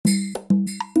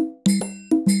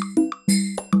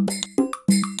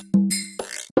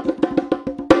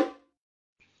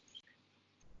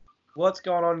What's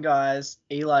going on, guys?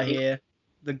 Eli here,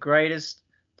 the greatest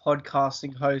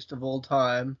podcasting host of all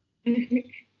time.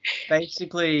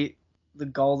 Basically, the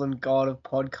golden god of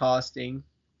podcasting.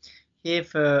 Here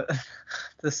for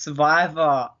the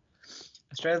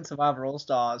Australian Survivor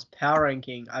All-Stars power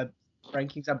rankings.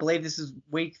 I believe this is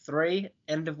week 3,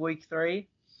 end of week 3.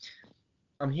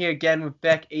 I'm here again with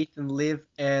Beck, Ethan, Liv,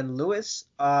 and Lewis.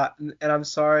 And I'm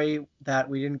sorry that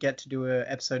we didn't get to do a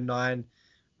episode 9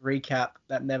 recap.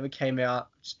 That never came out.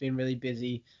 Just been really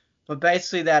busy. But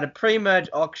basically, they had a pre-merge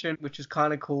auction, which was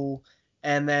kind of cool.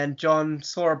 And then John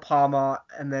saw a Palmer,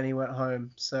 and then he went home.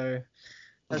 So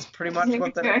that's pretty much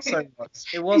what that episode was.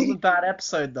 It wasn't a bad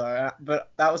episode, though,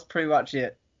 but that was pretty much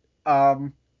it.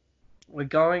 We're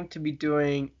going to be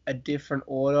doing a different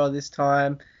order this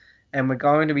time. And we're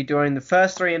going to be doing the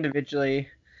first 3 individually.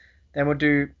 Then we'll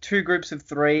do 2 groups of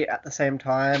 3 at the same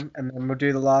time. And then we'll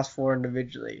do the last 4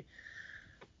 individually.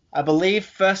 I believe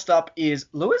first up is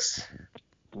Lewis.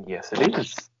 Yes, it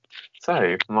is.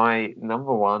 So, my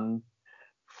number 1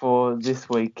 for this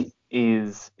week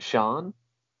is Sian.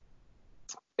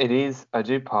 It is, I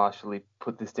do partially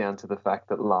put this down to the fact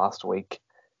that last week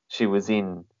she was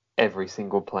in every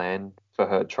single plan for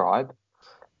her tribe,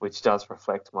 which does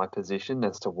reflect my position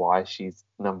as to why she's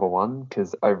number 1,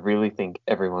 because I really think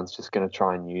everyone's just going to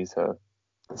try and use her.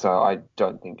 So I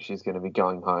don't think she's going to be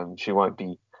going home. She won't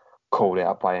be called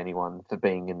out by anyone for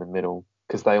being in the middle,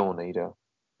 because they all need her.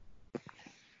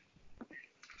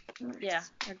 Yeah,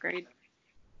 agreed.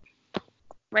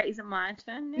 Wait, is it my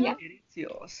turn now? Yeah, it is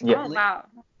yours. Yeah. Oh, wow.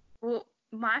 Well,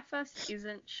 my first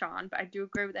isn't Sian, but I do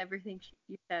agree with everything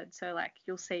you said. So,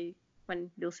 you'll see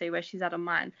where she's at on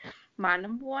mine. My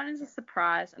number 1 is a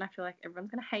surprise, and I feel like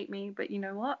everyone's going to hate me, but you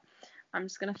know what? I'm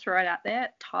just going to throw it out there.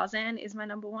 Tarzan is my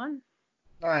number 1.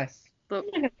 Nice. Look,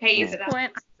 I'm not gonna hate you for at this that.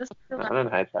 point, I just feel I like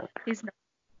don't hate that. he's not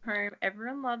home.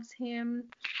 Everyone loves him.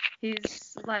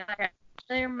 He's I don't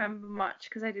really remember much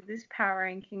because I did this power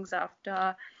rankings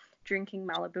after drinking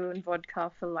Malibu and vodka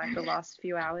for the last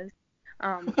few hours.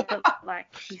 But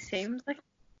he seems like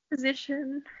a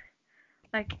position.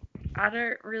 I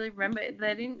don't really remember.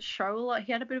 They didn't show a lot.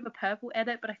 He had a bit of a purple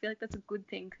edit, but I feel like that's a good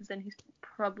thing because then he's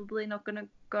probably not gonna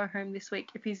go home this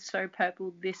week if he's so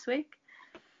purple this week.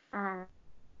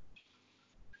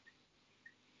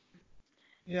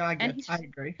 Yeah, I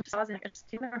agree. I just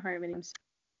didn't go home and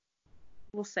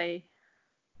we'll see.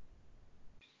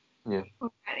 Yeah.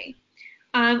 Alrighty.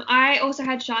 I also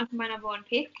had Sian for my number 1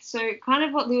 pick. So kind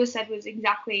of what Lewis said was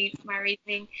exactly my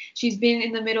reasoning. She's been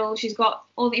in the middle. She's got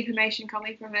all the information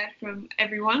coming from her from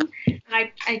everyone. And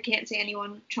I can't see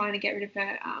anyone trying to get rid of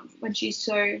her when she's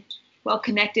so well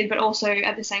connected. But also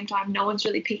at the same time, no one's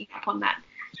really picking up on that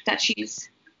she's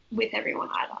with everyone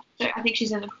either. So I think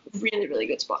she's in a really, really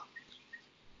good spot.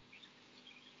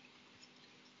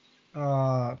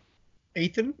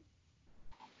 Ethan?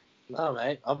 No,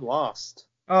 mate, I'm lost.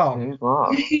 Oh.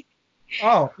 Wow.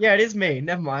 Oh, yeah, it is me.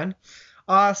 Never mind.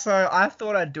 So I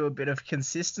thought I'd do a bit of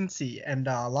consistency, and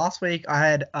last week I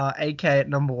had AK at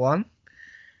number 1.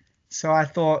 So I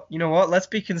thought, you know what? Let's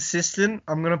be consistent.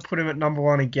 I'm gonna put him at number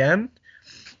 1 again.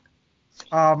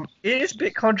 It is a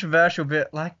bit controversial,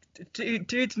 but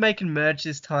dude's making merge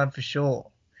this time for sure.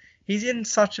 He's in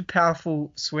such a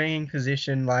powerful swinging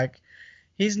position.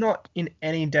 He's not in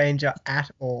any danger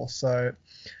at all. So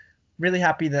really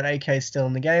happy that AK is still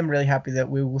in the game. Really happy that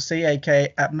we will see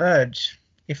AK at merge.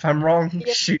 If I'm wrong,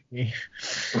 shoot me.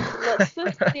 Let's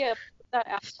just put that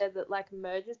out there that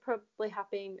merge is probably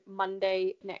happening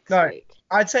Monday next week.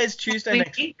 I'd say it's Tuesday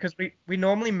next week because we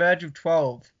normally merge with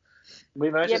 12.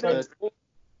 We merged but with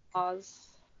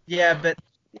Yeah, but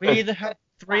we either have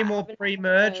 3 more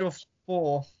pre-merge or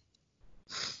 4.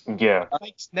 Yeah,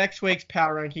 Next week's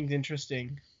power ranking's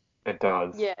interesting. it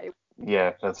does. Yeah.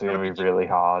 Yeah, that's going to be really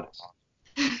hard.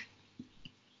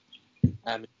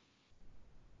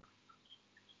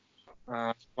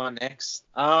 one next.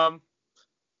 You know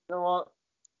what?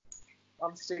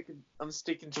 I'm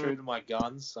sticking true to my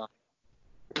guns. So.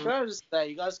 Can I just say,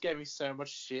 you guys gave me so much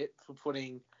shit for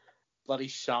putting bloody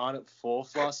Sian at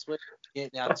 4th last week.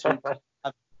 Yet now 2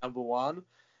 have number 1.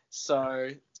 So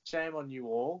shame on you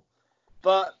all.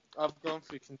 But I've gone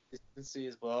for consistency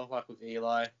as well, like with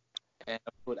Eli, and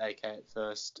I put AK at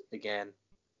first again,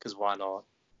 because why not?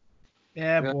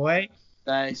 Yeah, boy.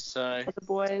 So The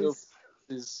boys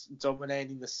is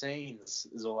dominating the scenes,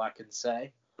 is all I can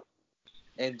say.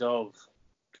 End of.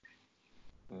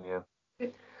 Yeah.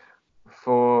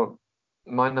 For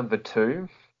my number 2,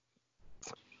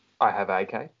 I have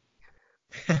AK.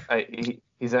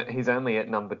 He's only at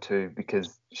number 2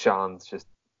 because Sian's just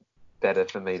better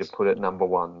for me to put at number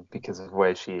 1 because of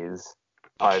where she is.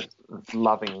 I'm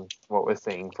loving what we're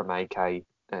seeing from AK,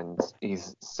 and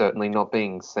he's certainly not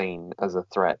being seen as a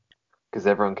threat because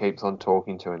everyone keeps on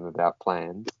talking to him about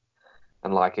plans.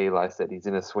 And like Eli said, he's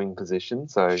in a swing position,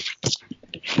 so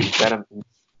he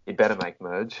better make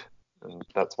merge, and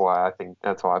that's why I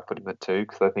put him at 2,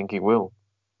 because I think he will.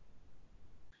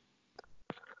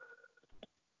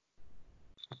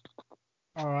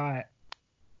 All right.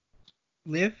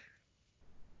 Liv?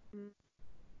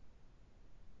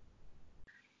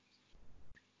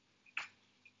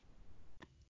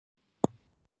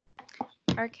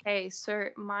 Okay, so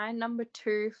my number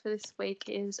 2 for this week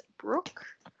is Brooke.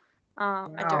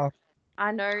 Wow.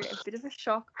 I know, a bit of a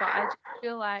shock, but I just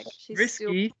feel like she's Risky.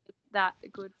 still in that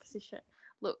good position.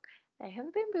 Look, they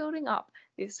have been building up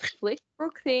this Flick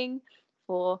Brooke thing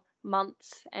for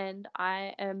months, and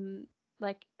I am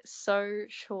like so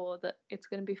sure that it's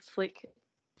going to be Flick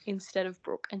instead of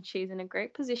Brooke, and she's in a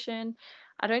great position.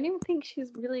 I don't even think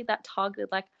she's really that targeted.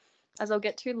 Like, as I'll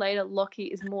get to later, Lockie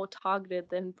is more targeted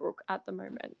than Brooke at the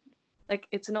moment. Like,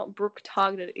 it's not Brooke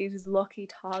targeted, it is Lockie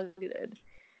targeted.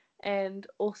 And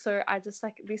also, I just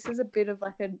like, this is a bit of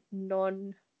like a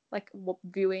non like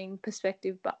viewing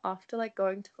perspective, but after like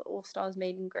going to the All Stars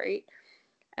meet and greet,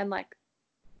 and like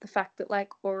the fact that like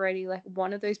already like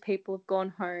one of those people have gone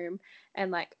home,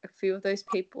 and like a few of those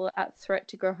people are at threat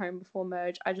to go home before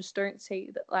merge, I just don't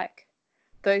see that like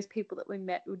those people that we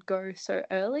met would go so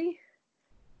early.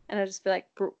 And I just feel like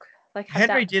Brooke like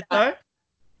had Henry that did, vibe. though.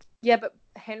 Yeah, but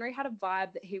Henry had a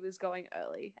vibe that he was going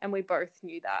early, and we both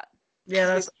knew that. Yeah,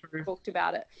 that's We true. talked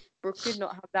about it. Brooke did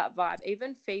not have that vibe.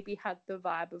 Even Phoebe had the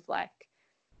vibe of like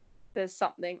there's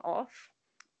something off,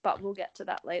 but we'll get to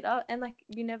that later. And like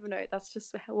you never know, that's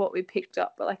just what we picked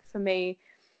up. But like for me,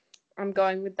 I'm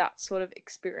going with that sort of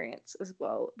experience as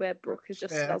well, where Brooke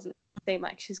just doesn't seem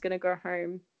like she's gonna go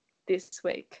home this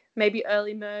week. Maybe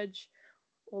early merge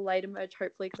or later merge,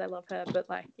 hopefully, because I love her. But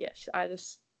like, yeah, I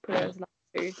just put her as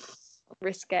number 2.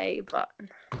 Risque, but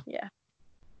yeah.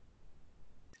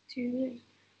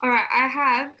 All right, I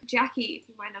have Jackie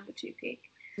for my number 2 pick.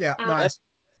 Yeah, nice.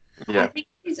 Yeah.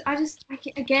 I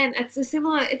think again, it's a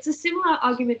similar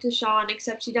argument to Sean,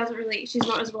 except she's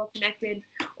not as well connected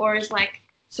or as like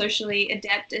socially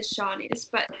adept as Sean is,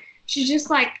 but she's just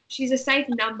like, she's a safe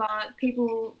number.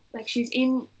 People like, she's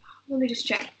in, let me just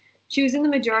check. She was in the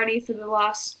majority for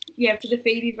the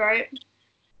Phoebe vote.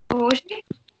 Or was she?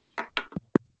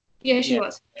 Yeah, she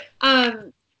was.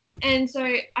 And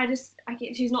so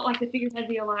she's not like the figurehead of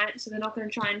the alliance, so they're not going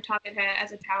to try and target her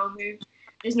as a power move.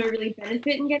 There's no really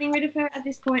benefit in getting rid of her at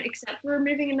this point, except for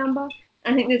removing a number.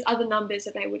 I think there's other numbers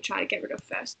that they would try to get rid of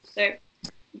first. So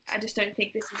I just don't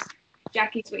think this is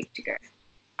Jackie's week to go.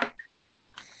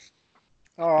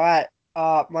 All right.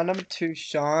 My number 2,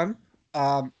 Sean.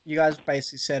 You guys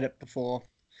basically said it before.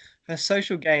 Her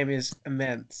social game is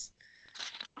immense.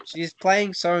 She's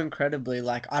playing so incredibly.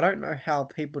 Like, I don't know how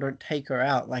people don't take her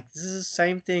out. Like, this is the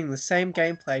same thing, the same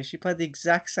gameplay. She played the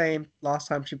exact same last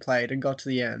time she played and got to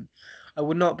the end. I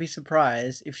would not be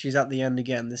surprised if she's at the end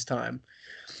again this time.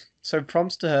 So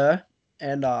prompts to her,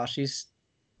 and she's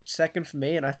second for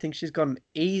me, and I think she's got an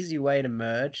easy way to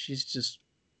merge. She's just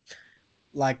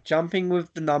like jumping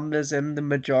with the numbers and the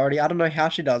majority. I don't know how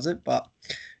she does it, but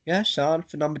yeah, Sean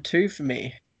for number 2 for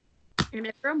me. And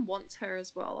everyone wants her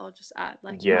as well. I'll just add,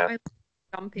 like, Yeah. not only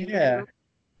jumping, Yeah.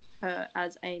 her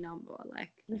as a number,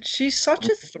 like. She's such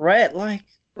a threat. Like,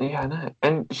 Yeah, I know.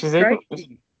 And she's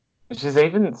crazy.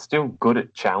 even still good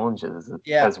at challenges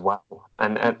Yeah. as well.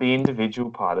 And at the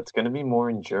individual part, it's going to be more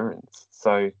endurance.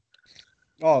 So,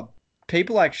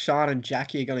 People like Sean and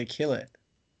Jackie are going to kill it.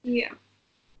 Yeah.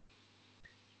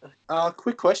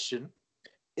 Quick question: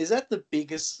 is that the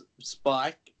biggest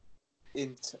spike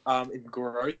in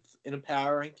growth in the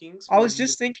power rankings? I was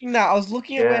just thinking that. I was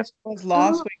looking at where she was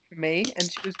last Oh. week for me,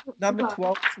 and she was number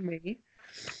 12 for me.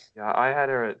 yeah, I had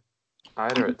her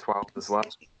at 12 as well.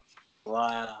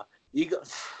 Wow,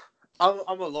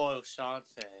 I'm a loyal Sean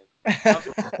fan.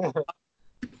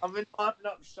 I've been hyping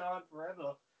up Sean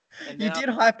forever. And You now, did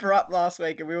hype her up last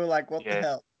week, and we were like, what the Yeah.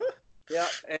 hell? yeah,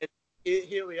 and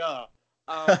here we are.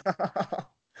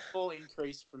 Full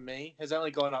increase from me has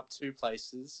only gone up 2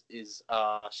 places. Is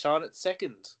Sean at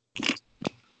 2nd.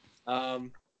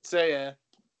 So yeah,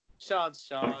 Sean's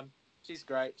Sean. She's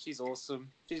great. She's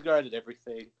awesome. She's great at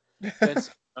everything.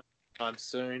 That's time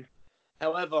soon.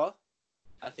 However,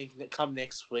 I think that come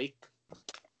next week,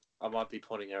 I might be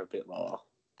putting her a bit lower.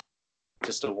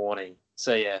 Just a warning.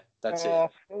 So yeah, that's it.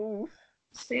 Ooh.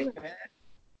 See that?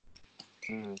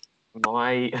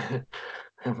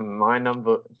 My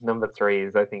number 3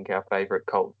 is, I think, our favourite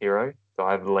cult hero. So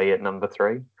I have Lee at number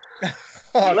 3.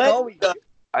 Oh, Let's Colby. go.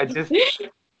 I just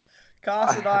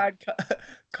Carson Iron,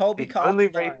 Colby The only,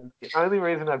 Carson Iron. the only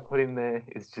reason I put him there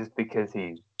is just because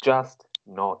he's just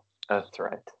not a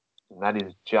threat. And that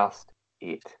is just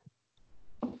it.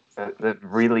 That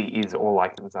really is all I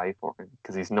can say for him,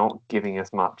 because he's not giving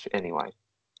us much anyway.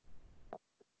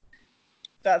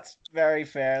 That's very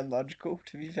fair and logical,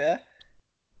 to be fair.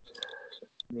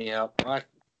 Yeah, like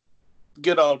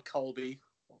good old Colby.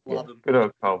 Love him. Good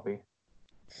old Colby.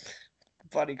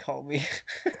 Buddy Colby.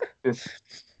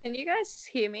 Can you guys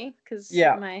hear me? Because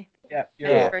Yeah. my Yeah, you're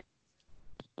Yeah. right.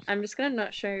 I'm just gonna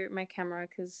not show my camera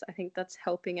because I think that's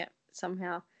helping it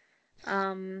somehow.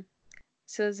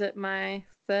 So is it my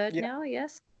third Yeah. now?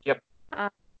 Yes. Yep.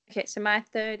 Okay, so my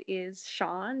third is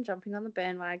Sean jumping on the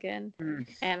bandwagon,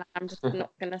 and I'm just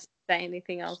not gonna say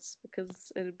anything else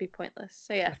because it would be pointless.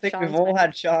 So yeah, I think Sean's we've all my-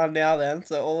 had Sean now then,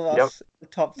 so all of us, the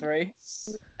top three.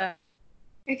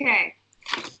 Okay.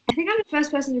 I think I'm the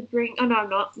first person to bring. Oh no, I'm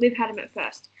not. Liv had him at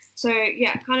first. So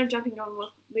yeah, kind of jumping on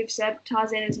what Liv said.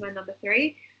 Tarzan is my number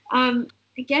 3.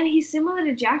 Again, he's similar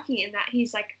to Jackie in that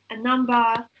he's like a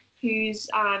number who's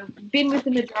been with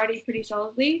the majority pretty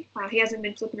solidly. He hasn't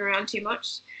been flipping around too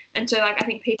much, and so like I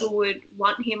think people would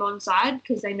want him on side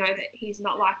because they know that he's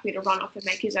not likely to run off and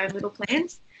make his own little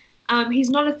plans.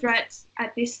 He's not a threat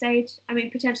at this stage. I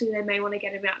mean, potentially they may want to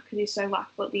get him out because he's so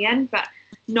likable at the end, but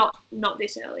not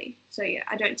this early. So yeah,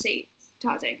 I don't see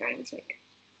Tarzan going this week.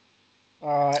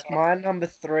 Alright, my number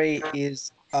 3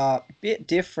 is a bit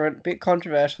different, bit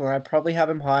controversial, and I probably have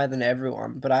him higher than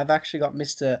everyone, but I've actually got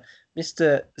Mr.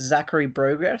 Zachary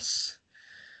Progress.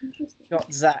 Interesting.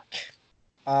 Got Zach.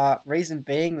 Reason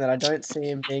being that I don't see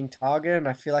him being targeted, and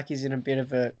I feel like he's in a bit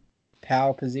of a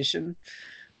power position.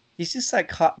 He's just that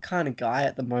kind of guy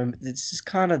at the moment. It's just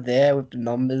kind of there with the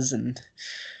numbers, and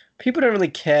people don't really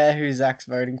care who Zach's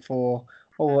voting for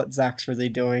or what Zach's really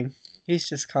doing. He's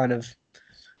just kind of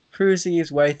cruising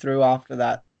his way through after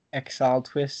that exile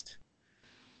twist.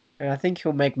 And I think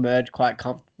he'll make Merge quite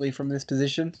comfortably from this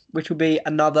position, which will be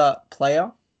another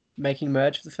player making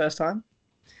Merge for the first time.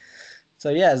 So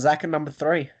yeah, Zach at number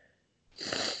 3.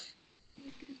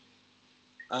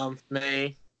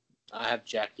 Me, I have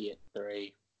Jackie at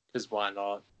 3, because why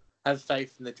not? I have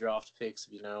faith in the draft picks,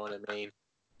 if you know what I mean.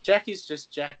 Jackie's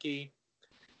just Jackie.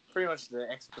 Pretty much the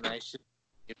explanation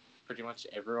of pretty much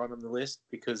everyone on the list,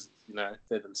 because, you know,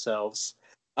 they're themselves.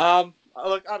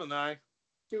 Look, I don't know.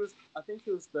 I think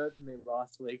he was third for me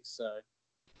last week, so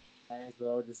may as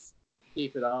well just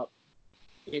keep it up.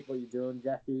 Keep what you're doing,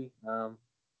 Jackie.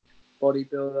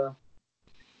 Bodybuilder.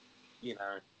 You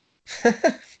know.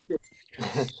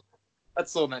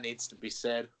 That's all that needs to be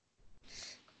said.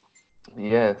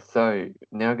 Yeah, so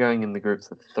now going in the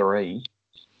groups of 3.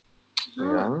 We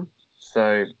are.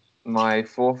 So my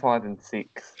 4, 5, and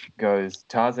 6 goes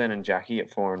Tarzan and Jackie at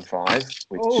 4 and 5,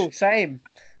 which Oh, same.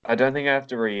 I don't think I have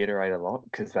to reiterate a lot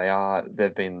because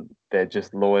they're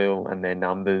just loyal and their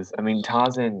numbers. I mean,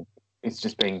 Tarzan is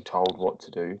just being told what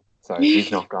to do, so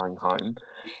he's not going home.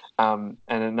 And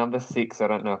at number 6, I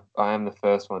don't know if I am the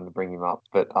first one to bring him up,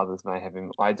 but others may have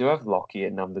him. I do have Lockie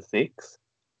at number 6.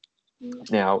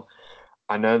 Now,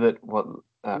 I know that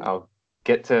I'll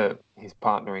get to his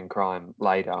partner in crime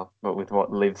later, but with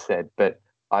what Liv said, but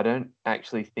I don't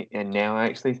actually think, and now I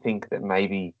actually think that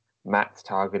maybe Matt's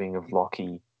targeting of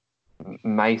Lockie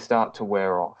may start to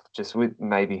wear off, just with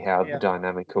maybe how the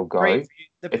dynamic will go. The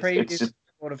It's previews just-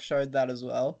 sort of showed that as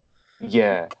well.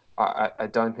 Yeah, I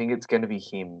don't think it's going to be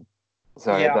him.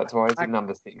 So Yeah, that's why he's I- at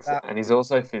number 6. that- And he's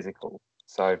also physical.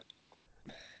 So,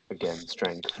 again,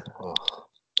 strength. Oh.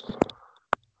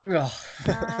 Ugh.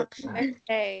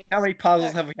 Okay. How many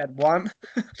puzzles have we had? 1?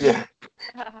 Yeah.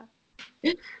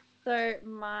 So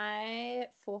my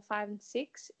 4, 5, and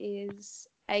 6 is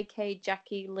AK,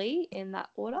 Jackie, Lee in that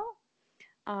order.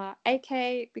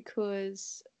 AK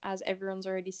because, as everyone's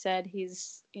already said,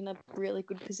 he's in a really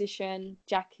good position.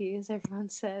 Jackie, as everyone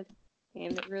said,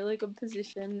 in a really good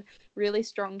position, really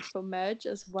strong for Merge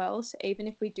as well. So even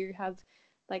if we do have,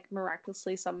 like,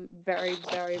 miraculously some very,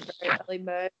 very, very early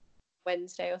Merge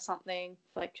Wednesday or something,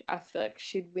 like, I feel like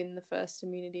she'd win the first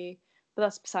immunity. But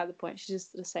that's beside the point. She's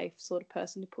just a safe sort of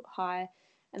person to put high.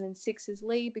 And then 6 is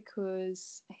Lee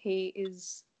because he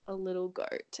is a little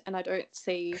goat, and I don't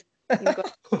see him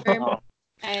going.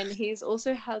 And he's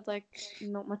also had like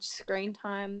not much screen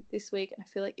time this week. And I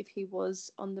feel like if he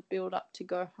was on the build up to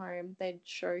go home, they'd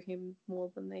show him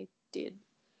more than they did.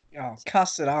 Oh,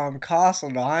 custard arm,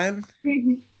 Castle Iron.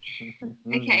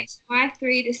 Okay, so my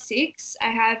 3 to 6, I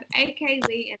have AK,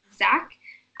 Lee, and Zach.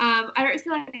 I don't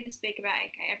feel like I need to speak about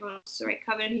AK. Everyone's already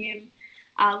covered him.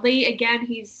 Lee, again,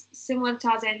 he's similar to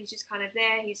Tarzan. He's just kind of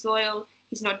there. He's loyal.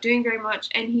 He's not doing very much,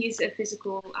 and he's a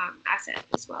physical asset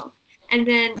as well. And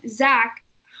then Zach,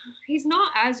 he's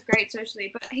not as great socially,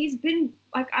 but he's been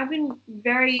like I've been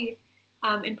very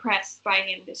impressed by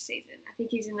him this season. I think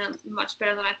he's in a much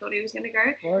better than I thought he was going to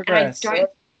go. Progress. And I don't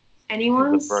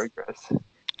anyone's The progress.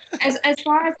 as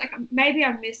far as like maybe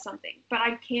I missed something, but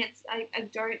I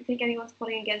don't think anyone's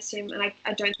plotting against him, and I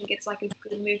don't think it's like a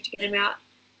good move to get him out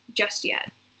just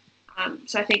yet.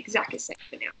 So I think Zach is safe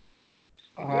for now.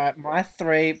 All right, my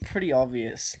three, pretty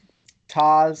obvious.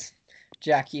 Tars,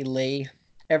 Jackie, Lee.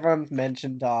 Everyone's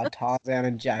mentioned Tarzan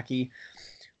and Jackie.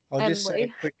 I'll And just say a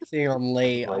Lee. quick thing on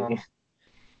Lee. Lee.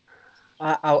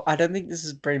 I don't think this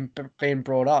has been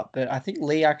brought up, but I think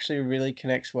Lee actually really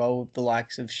connects well with the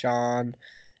likes of Sean,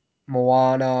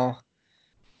 Moana,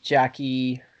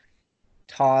 Jackie,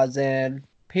 Tarzan.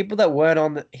 People that weren't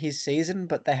on his season,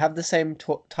 but they have the same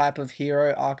type of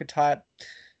hero archetype,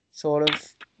 sort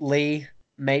of Lee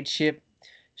mateship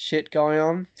shit going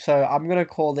on. So I'm gonna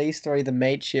call these three the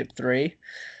mateship three.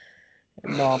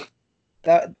 And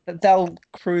they'll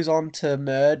cruise on to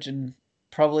merge and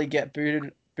probably get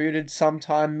booted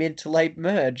sometime mid to late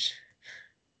merge.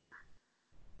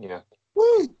 Yeah.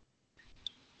 Woo!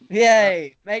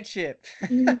 Yay, mateship.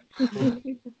 I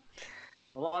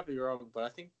might be wrong, but I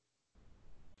think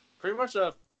pretty much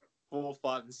a 4,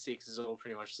 5, and 6 is all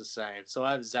pretty much the same. So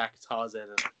I have Zach, Tarzan,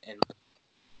 and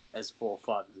as 4,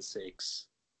 5, and 6.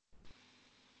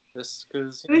 Just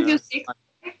because Who's your six?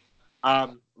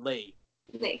 Lee.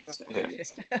 Lee.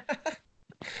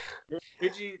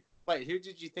 Who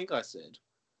did you think I said?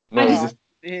 No, I you just- just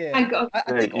Yeah. I got I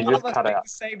Yeah, think you all just of us cut picked out. the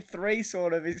same three,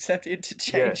 sort of, except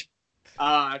interchange.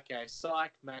 Okay.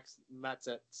 Psych, Matt's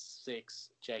at 6,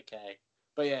 JK.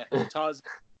 But yeah,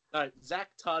 Zach,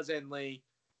 Tarzan, Lee,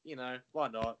 why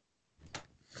not?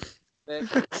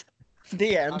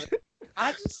 The end.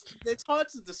 It's hard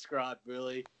to describe,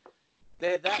 really.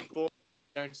 They're that boring,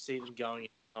 you don't see them going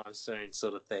anytime soon,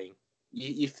 sort of thing.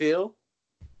 You feel?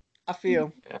 I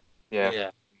feel. yeah.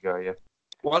 You go, yeah.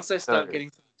 Once they start So-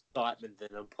 getting some excitement, then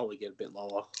they'll probably get a bit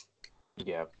lower.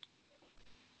 Yeah.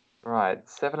 Right,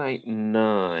 7, 8,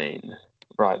 9.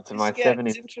 Right, so my This 7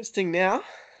 gets is interesting now.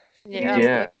 Yeah.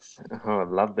 yeah. Oh, I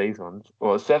love these ones.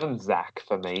 Well, 7's Zach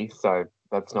for me, so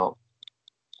that's not.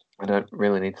 I don't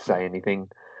really need to say anything.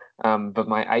 But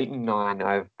my 8 and 9,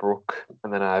 I have Brooke,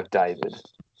 and then I have David.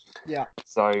 Yeah.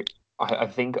 So I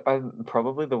think I'm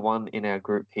probably the one in our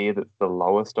group here that's the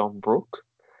lowest on Brooke,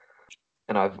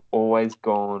 and I've always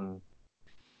gone.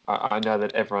 I know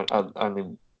that everyone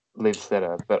only Liv said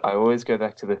her, but I always go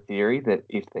back to the theory that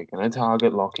if they're going to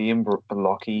target Lockie,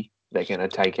 they're going to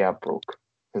take out Brooke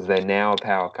because they're now a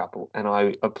power couple. And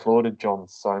I applauded John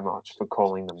so much for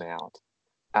calling them out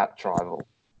at Tribal.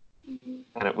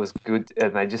 And it was good,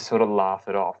 and they just sort of laugh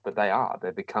it off, but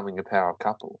they're becoming a power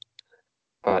couple.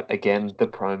 But again, the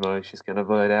promo, she's going to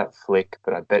vote out Flick,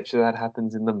 but I bet you that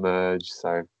happens in the merge,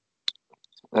 so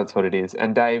that's what it is.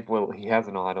 And Dave, well, he has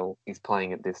an idol. He's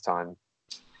playing it this time.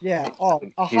 Yeah. Oh,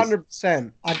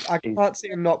 100%. I can't see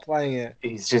him not playing it.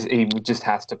 He just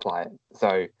has to play it.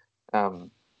 So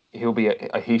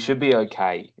he should be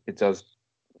okay.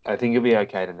 I think he'll be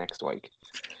okay to next week.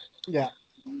 Yeah.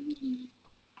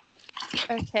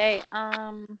 Okay.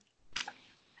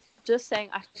 Just saying,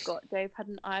 I forgot Dave had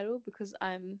an idol because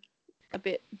I'm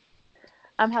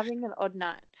having an odd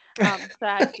night. So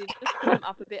I did just put him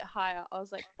up a bit higher. I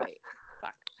was like, wait,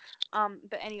 fuck.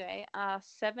 But anyway,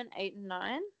 7, 8, and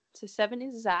 9. So 7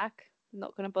 is Zach. I'm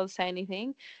not gonna bother say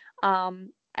anything.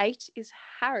 8 is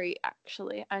Harry.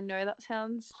 Actually, I know that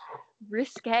sounds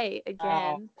risque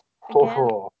again. Again,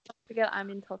 don't forget I'm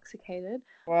intoxicated.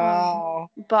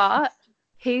 Wow. But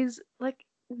he's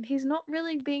not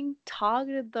really being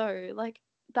targeted though. Like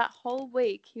that whole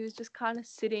week, he was just kind of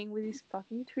sitting with his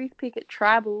fucking toothpick at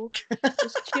Tribal,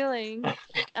 just chilling.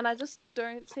 And I just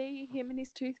don't see him and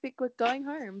his toothpick going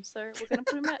home. So we're gonna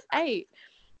put him at 8.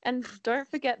 And don't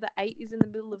forget that 8 is in the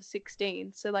middle of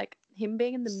 16. So like him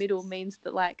being in the middle means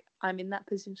that like I'm in that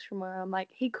position where I'm like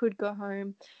he could go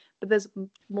home, but there's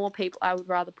more people I would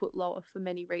rather put lower for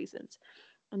many reasons.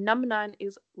 And number 9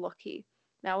 is Lockie.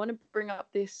 Now I want to bring up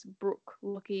this Brooke,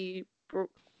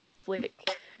 Flick,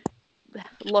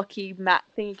 Lockie, Matt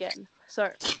thing again.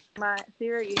 So my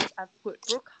theory is I've put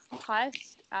Brooke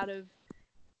highest out of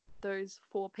those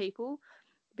 4 people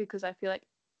because I feel like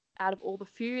out of all the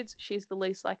feuds, she's the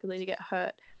least likely to get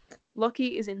hurt.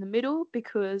 Lockie is in the middle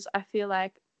because I feel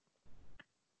like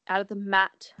out of the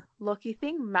Matt Lockie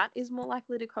thing, Matt is more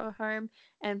likely to go home,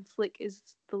 and Flick is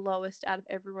the lowest out of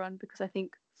everyone because I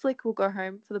think Flick will go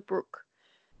home for the Brooke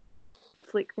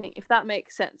Flick thing, if that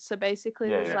makes sense. So basically,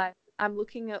 there's like I'm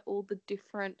looking at all the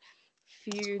different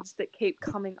feuds that keep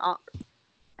coming up,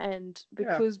 And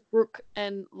Yeah. because Brooke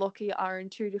and Lockie are in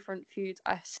two different feuds,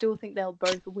 I still think they'll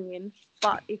both win.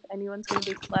 But if anyone's going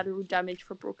to be collateral damage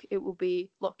for Brooke, it will be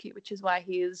Lockie, which is why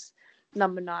he is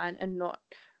number 9 and not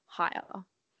higher.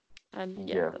 And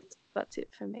Yeah. that's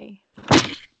it for me.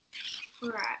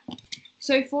 Right.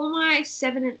 So for my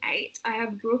 7 and 8, I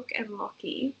have Brooke and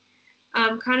Lockie.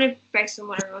 Kind of based on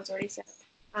what everyone's already said.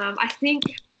 I think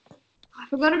I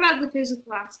forgot about the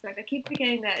physical aspect. I keep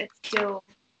forgetting that it's still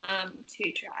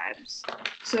 2 tribes.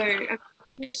 So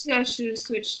I should have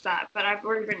switched that, but I've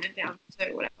already written it down, so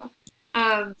whatever.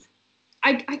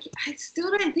 I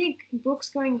still don't think Brooke's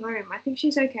going home. I think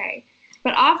she's okay.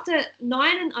 But after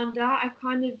 9 and under,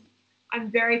 I'm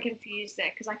very confused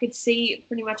there because I could see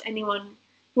pretty much anyone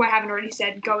who I haven't already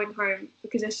said going home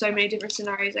because there's so many different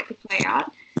scenarios that could play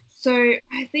out. So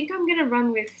I think I'm going to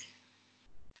run with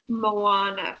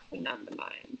Moana for number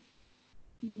 9,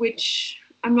 which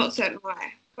I'm not certain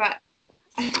why. But,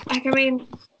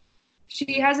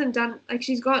 she hasn't done,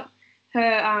 she's got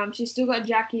her, she's still got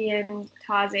Jackie and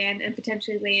Tarzan and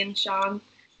potentially Lee and Sean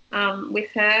with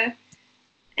her.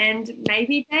 And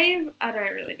maybe Dave, I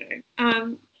don't really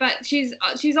know. But she's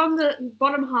on the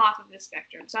bottom half of the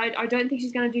spectrum. So I don't think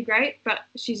she's going to do great, but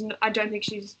I don't think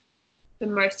she's the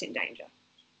most in danger.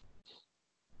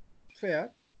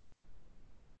 Fair.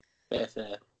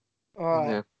 Fair. Alright.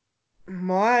 Yeah.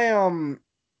 My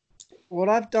what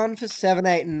I've done for 7,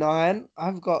 8, and 9,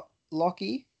 I've got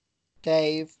Lockie,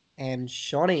 Dave, and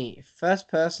Shonny. First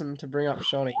person to bring up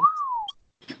Shonny.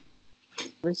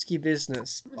 Risky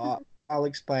business, but I'll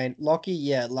explain. Lockie,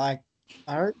 yeah,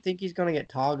 I don't think he's gonna get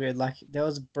targeted. There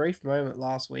was a brief moment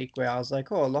last week where I was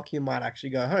like, oh, Lockie might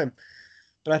actually go home.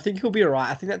 But I think he'll be alright.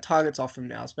 I think that target's off him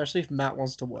now, especially if Matt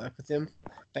wants to work with him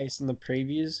based on the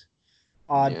previews.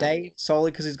 Yeah. Dave,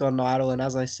 solely because he's got an idol, and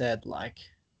as I said,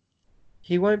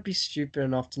 he won't be stupid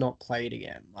enough to not play it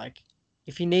again.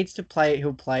 If he needs to play it,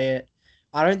 he'll play it.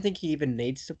 I don't think he even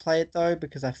needs to play it, though,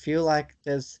 because I feel like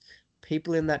there's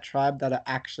people in that tribe that are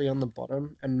actually on the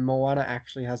bottom, and Moana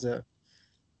actually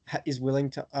is willing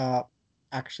to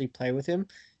actually play with him.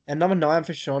 And number 9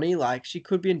 for Shonny, she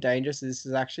could be in danger, so this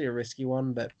is actually a risky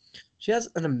one, but she has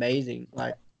an amazing,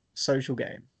 social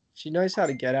game. She knows how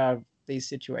to get out of these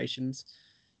situations,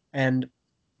 and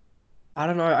I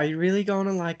don't know, are you really going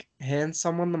to, hand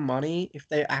someone the money if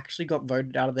they actually got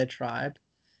voted out of their tribe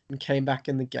and came back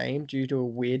in the game due to a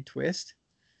weird twist?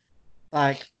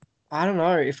 I don't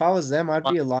know, if I was them, I'd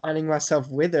be aligning myself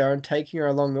with her and taking her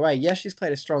along the way. Yes, she's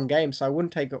played a strong game, so I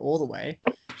wouldn't take her all the way,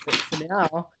 but for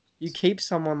now, you keep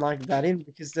someone like that in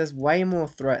because there's way more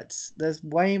threats. There's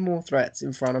way more threats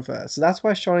in front of her. So that's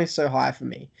why Shonny's so high for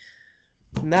me.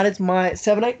 And that is my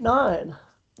 7, 8, 9.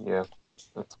 Yeah,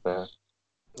 that's fair.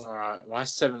 Alright, my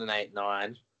 7 and 8,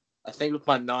 9. I think with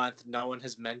my 9th, no one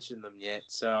has mentioned them yet,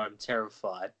 so I'm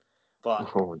terrified. But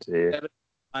Oh dear. 7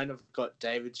 and 9, I've got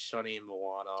David, Shonny, and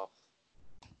Moana.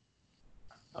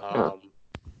 Yeah.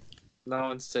 No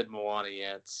one said Moana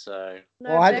yet, so...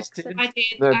 No, Well, I Beck just said- did. I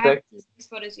did. No, I have Beck- the same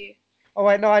spot as you. Oh,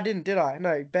 wait, no, I didn't, did I?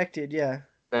 No, Beck did, yeah.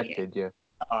 That Yeah. did, yeah.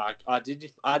 I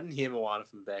didn't hear Moana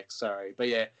from Beck, sorry. But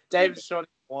yeah, David, Shonny,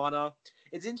 Moana.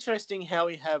 It's interesting how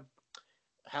I have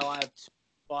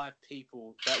 5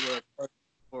 people that were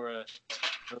for a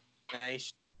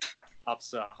nation up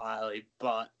so highly,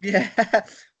 but Yeah.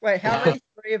 Wait, how many?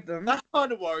 3 of them? that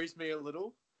kind of worries me a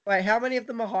little. Wait, how many of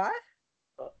them are high?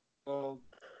 Well,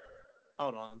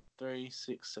 hold on, 3,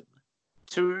 6, 7.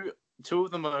 Two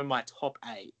of them are in my top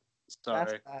 8. So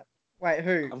That's bad. Wait,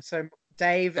 who? So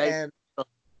Dave Dave- and...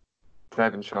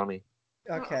 Dave and Shonny.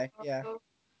 Okay, yeah.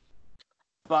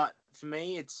 but for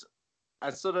me,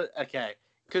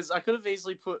 because I could have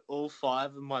easily put all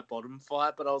 5 in my bottom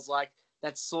 5, but I was like,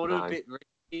 that's sort of No. a bit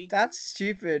risky. That's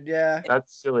stupid, yeah.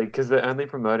 That's silly because they're only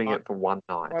promoting it for one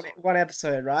night. One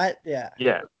episode, right? Yeah.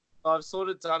 Yeah. I've sort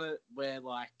of done it where,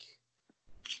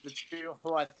 the 2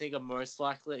 who I think are most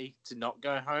likely to not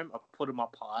go home, I've put them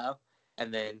up higher,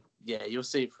 and then, yeah, you'll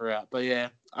see it throughout. But, yeah,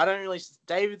 I don't really...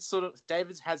 David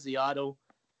has the idol.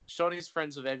 Shonny's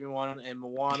friends with everyone, and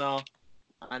Moana,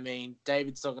 I mean,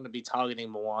 David's not going to be targeting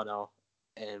Moana,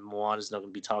 and Moana's not going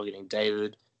to be targeting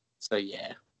David. So,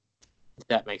 yeah, if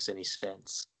that makes any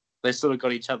sense. They sort of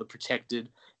got each other protected,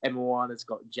 and Moana's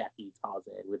got Jackie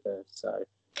Tarzan with her, so...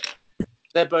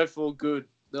 They're both all good.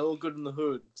 They're all good in the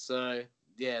hood. So,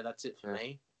 yeah, that's it for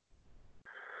me.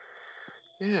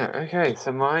 Yeah, okay.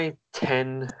 So my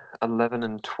 10, 11,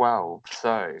 and 12.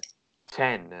 So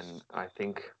 10, and I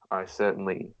think I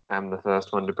certainly am the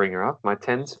first one to bring her up. My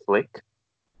 10's Flick,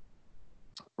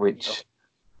 which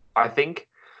I think,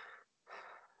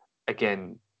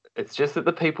 again, It's just that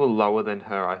the people lower than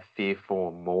her I fear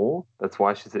for more. That's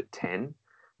why she's at 10.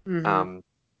 Mm-hmm.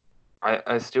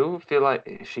 I still feel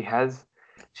like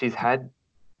she's had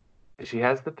she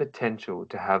has the potential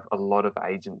to have a lot of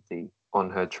agency on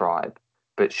her tribe,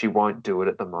 but she won't do it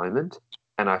at the moment.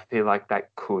 And I feel like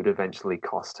that could eventually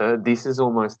cost her. This is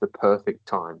almost the perfect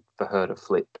time for her to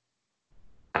flip.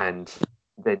 And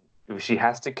then she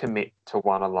has to commit to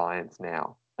one alliance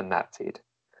now, and that's it.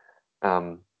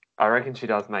 I reckon she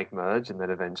does make merge, and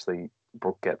then eventually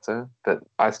Brooke gets her. But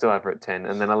I still have her at 10.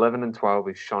 And then 11 and 12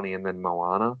 is Shani and then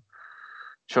Moana.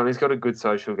 Shawnee's got a good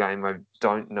social game. I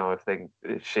don't know if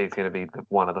she's going to be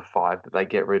one of the 5 that they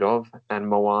get rid of, and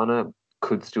Moana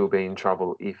could still be in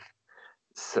trouble if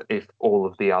all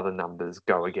of the other numbers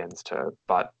go against her.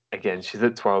 But again, she's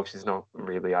at 12. She's not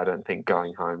really, I don't think,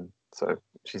 going home. So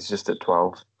she's just at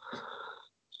 12.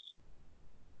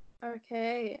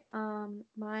 Okay,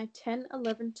 my 10,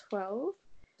 11, 12.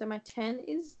 So my 10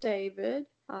 is David,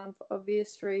 for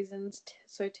obvious reasons.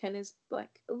 So 10 is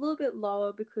like a little bit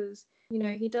lower because,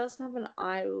 he does have an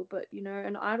idol, but,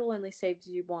 an idol only saves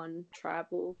you one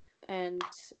tribal. And,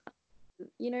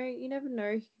 you never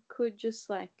know. He could just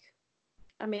I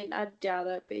doubt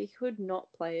it, but he could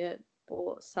not play it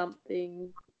or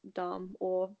something dumb,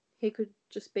 or he could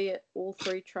just be at all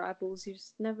 3 tribals. You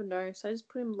just never know. So I just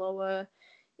put him lower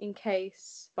in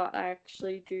case, but I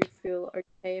actually do feel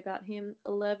okay about him.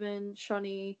 11,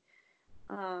 Shani.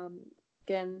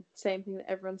 Again, same thing that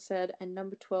everyone said. And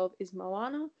number 12 is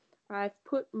Moana. I've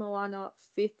put Moana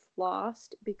 5th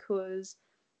last because,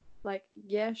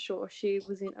 sure, she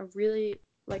was in a really,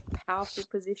 powerful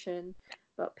position,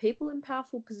 but people in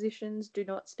powerful positions do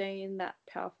not stay in that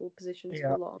powerful positions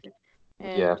for long.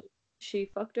 And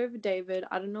she fucked over David.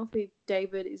 I don't know if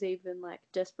David is even,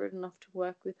 desperate enough to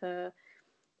work with her.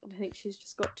 I think she's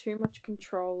just got too much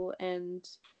control, and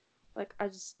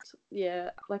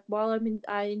while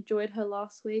I enjoyed her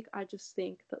last week, I just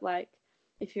think that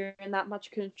if you're in that much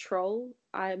control,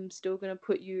 I'm still gonna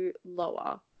put you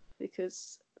lower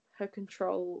because her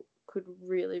control could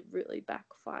really, really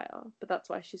backfire. But that's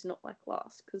why she's not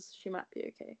last, because she might be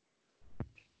okay.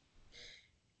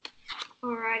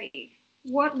 Alrighty.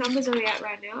 What numbers are we at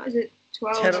right now? Is it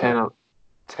 12?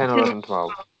 10, 11,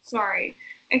 12. Sorry.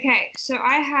 Okay, so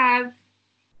I have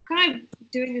kind of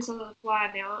doing this on the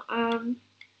fly now. I think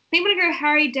I'm gonna go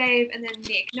Harry, Dave, and then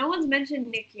Nick. No one's mentioned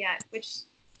Nick yet, which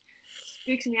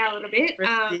spooks me out a little bit.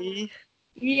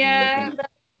 Yeah.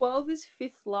 12 is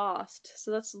 5th last,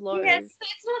 so that's low. Yes,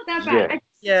 it's not that bad.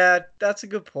 Yeah, that's a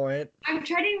good point. I'm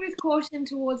treading with caution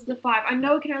towards the 5. I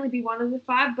know it can only be one of the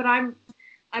 5, but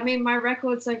my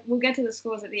record's we'll get to the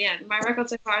scores at the end. My record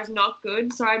so far is not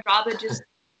good, so I'd rather just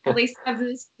at least have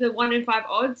the 1 in 5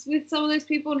 odds with some of those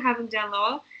people and have them down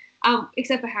lower.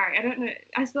 Except for Harry. I don't know.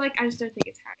 I feel I just don't think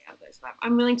it's Harry out of those 5.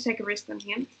 I'm willing to take a risk on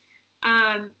him.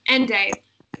 And Dave.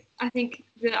 I think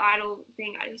the idol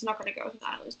thing, he's not going to go with an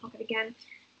idol in his pocket again.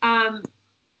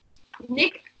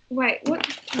 Nick, wait, what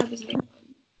tribe is Nick on?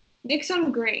 Nick's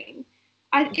on green.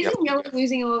 Isn't Yellow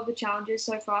losing a lot of the challenges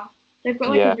so far? They've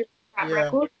got a really crap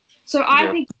record. So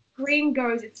I think green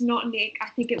goes, it's not Nick. I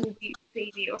think it will be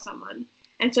Phoebe or someone.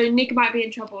 And so Nick might be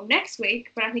in trouble next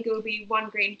week, but I think it will be 1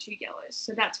 green, 2 yellows.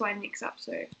 So that's why Nick's up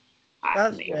so high.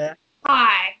 That's fair.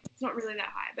 High. It's not really that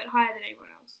high, but higher than anyone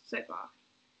else so far.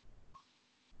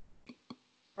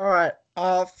 Alright,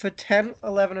 for 10,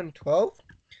 11, and 12,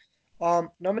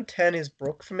 number 10 is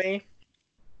Brooke for me.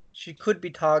 She could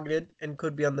be targeted and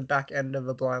could be on the back end of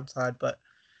a blind side, but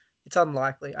it's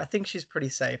unlikely. I think she's pretty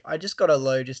safe. I just got her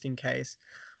low just in case.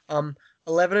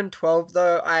 11 and 12,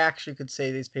 though, I actually could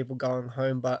see these people going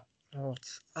home, but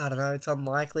I don't know, it's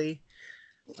unlikely.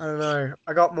 I don't know.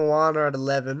 I got Moana at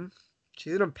 11.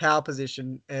 She's in a power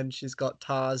position, and she's got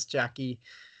Taz, Jackie,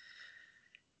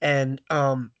 and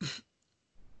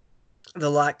the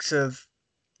likes of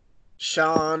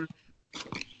Sean.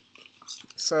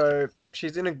 So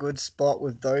she's in a good spot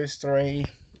with those 3.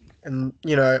 And,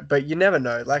 but you never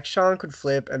know. Sean could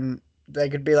flip, and they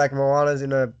could be Moana's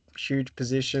in a huge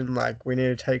position. We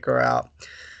need to take her out.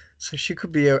 So she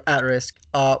could be at risk.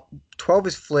 12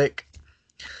 is Flick.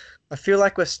 I feel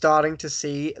like we're starting to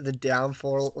see the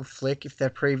downfall of Flick if they're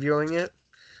previewing it.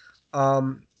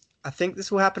 I think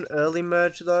this will happen early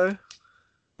merge, though.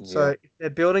 So if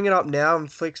they're building it up now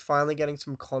and Flick's finally getting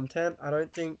some content, I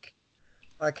don't think,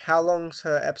 how long's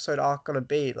her episode arc going to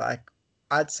be?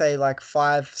 I'd say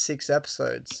 5, 6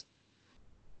 episodes.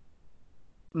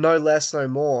 No less, no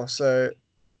more. So,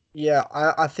 yeah,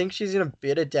 I think she's in a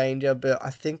bit of danger, but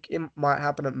I think it might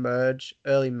happen at merge,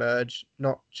 early merge,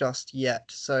 not just yet.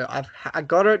 So I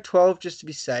got her at 12 just to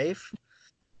be safe,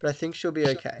 but I think she'll be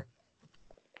okay.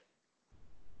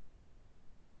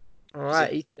 All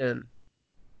right, Ethan.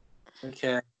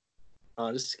 Okay.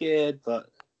 I'm just scared, but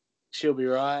she'll be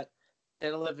right.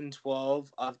 10, 11,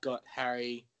 12, I've got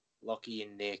Harry, Lockie,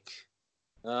 and Nick.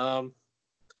 For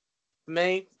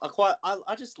me,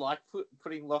 I just like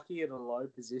putting Lockie in a low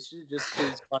position just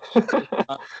because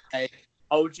I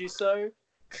told you so.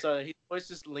 So he always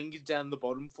just lingered down the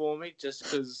bottom for me just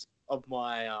because of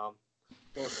my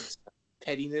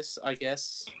pettiness, I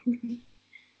guess.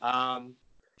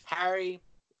 Harry's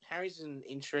an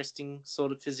interesting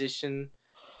sort of position.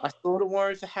 I sort of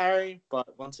worry for Harry,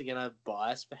 but once again, I have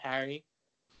bias for Harry.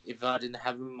 If I didn't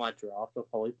have him in my draft, I'd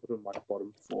probably put him in my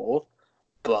bottom 4.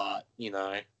 But,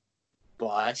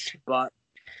 bias.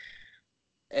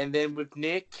 And then with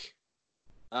Nick,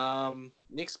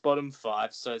 Nick's bottom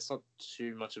 5, so it's not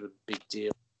too much of a big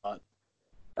deal. But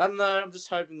I don't know. I'm just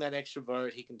hoping that extra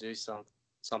vote he can do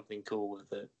something cool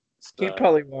with it. So, He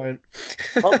probably won't.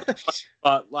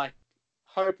 but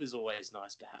hope is always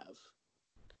nice to have.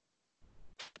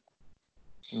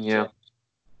 Yeah.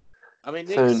 I mean,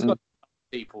 Nick's got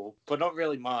people, but not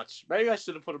really much. Maybe I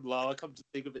should have put him lower. Come to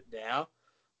think of it now,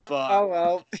 but Oh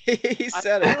well, he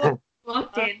said it.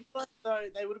 Locked in. Though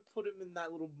they would have put him in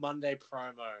that little Monday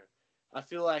promo. I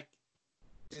feel like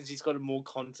since he's got more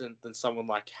content than someone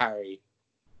like Harry,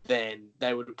 then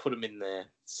they would have put him in there.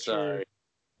 So, True.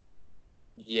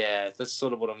 yeah, that's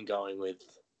sort of what I'm going with.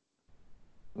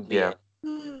 Yeah.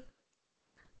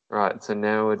 Right, so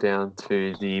now we're down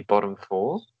to the bottom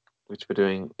 4, which we're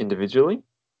doing individually.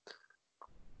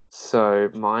 So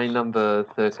my number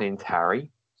 13's Harry.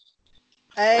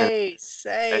 Hey,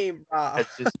 same, bro.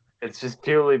 It's just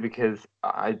purely because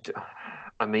I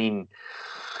mean,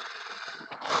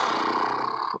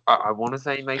 I want to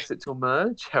say he makes it to a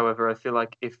merge. However, I feel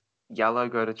like if Yellow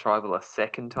go to tribal a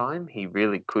second time, he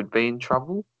really could be in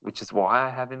trouble, which is why I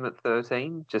have him at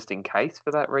 13, just in case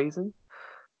for that reason.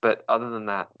 But other than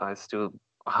that,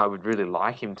 I would really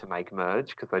like him to make merge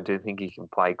because I do think he can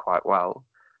play quite well.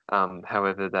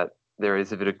 However, that there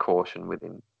is a bit of caution with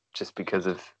him just because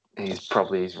of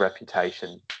his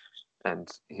reputation and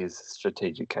his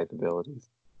strategic capabilities.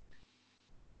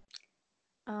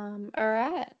 All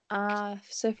right.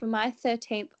 So for my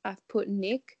 13th, I've put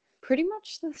Nick. Pretty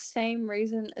much the same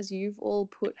reason as you've all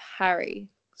put Harry.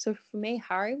 So for me,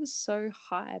 Harry was so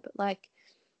high, but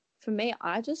for me,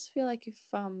 I just feel like if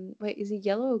wait, is he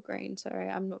yellow or green? Sorry,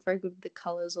 I'm not very good with the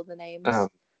colors or the names.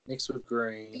 Nick's with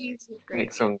green.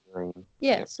 Nick's on green.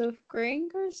 Yeah, Yep. so if green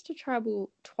goes to tribal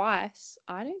twice,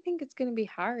 I don't think it's going to be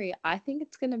Harry. I think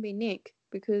it's going to be Nick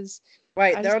because...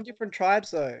 Wait, they're on different tribes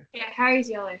though. Yeah, Harry's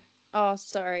yellow. Oh,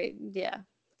 sorry. Yeah.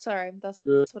 Sorry, that's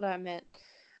what I meant.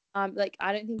 I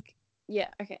don't think... Yeah,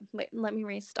 okay. Let me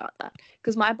restart that.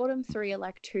 Because my bottom 3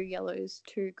 are 2 yellows,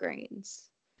 2 greens.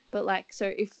 But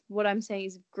so if what I'm saying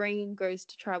is green goes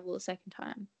to tribal a second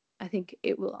time, I think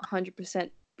it will 100%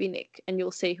 be Nick, and you'll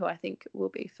see who I think will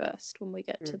be first when we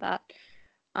get to that.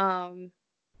 But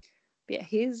yeah,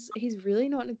 he's really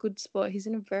not in a good spot. He's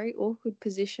in a very awkward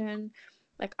position.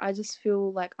 I just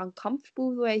feel uncomfortable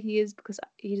with the way he is because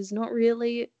he is not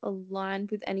really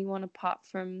aligned with anyone apart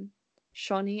from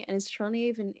Shawnee. And is Shawnee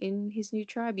even in his new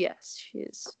tribe? Yes, she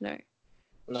is. No.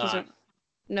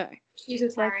 No. She's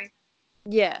with Harry.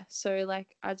 Yeah, so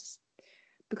I just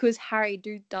because Harry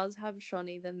does have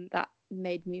Shawnee, then that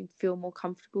made me feel more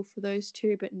comfortable for those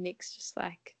two. But Nick's just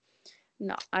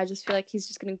no. I just feel like he's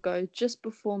just gonna go just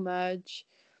before merge,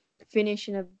 finish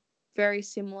in a very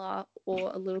similar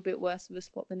or a little bit worse of a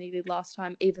spot than he did last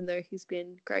time. Even though he's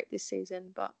been great this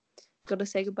season, but got to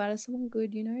say goodbye to someone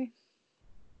good,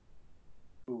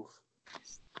 Oof.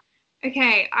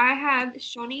 Okay, I have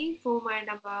Shawnee for my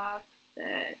number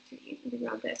 13. I think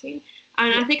around 13.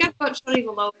 And I think I've got Shawnee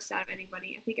the lowest out of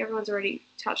anybody. I think everyone's already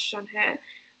touched on her.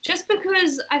 Just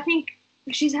because I think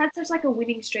she's had such a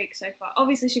winning streak so far.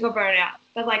 Obviously she got burned out,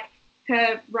 but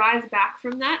her rise back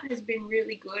from that has been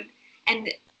really good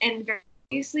and very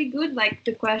obviously good.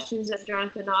 The questions that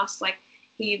Jonathan asked,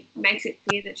 he makes it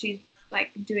clear that she's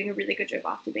doing a really good job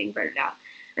after being voted out.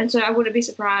 And so I wouldn't be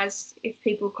surprised if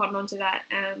people cotton onto that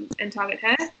and target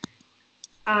her.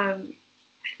 I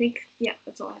think, yeah,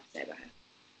 that's all I have to say about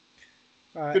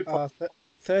her. All right,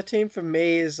 13 for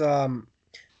me is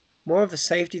more of a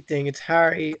safety thing. It's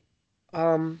Harry.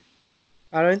 I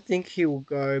don't think he will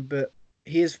go, but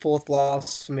he is 4th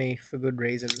last for me for good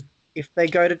reason. If they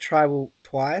go to tribal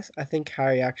twice, I think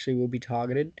Harry actually will be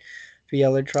targeted for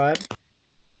Yellow Tribe.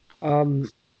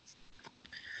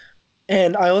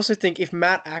 And I also think if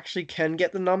Matt actually can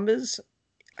get the numbers,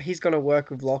 he's going to work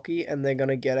with Lockie and they're going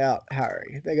to get out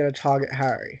Harry. They're going to target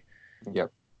Harry. Yep.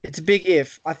 It's a big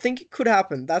if. I think it could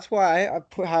happen. That's why I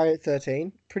put Harry at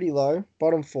 13, pretty low,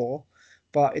 bottom 4.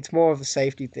 But it's more of a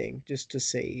safety thing, just to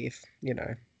see if,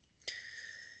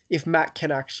 if Matt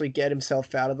can actually get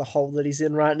himself out of the hole that he's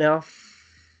in right now.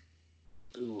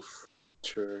 Oof.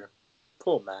 True.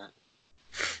 Poor Matt.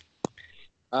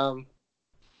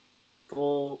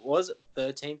 For was it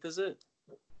 13th? Is it?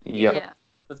 Yep. Yeah.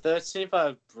 The 13th I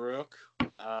have Brooke.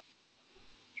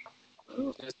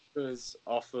 This was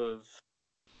off of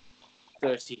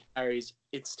 30 Harry's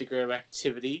Instagram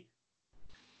activity.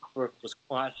 Brooke was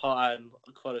quite high on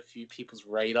quite a few people's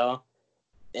radar,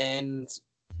 and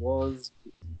was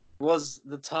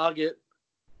the target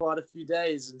quite a few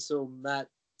days until Matt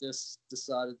just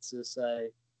decided to say,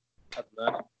 I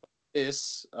don't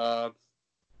know,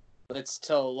 let's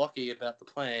tell Lockie about the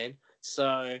plan.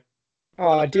 So, Oh,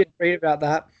 I did read about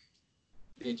that.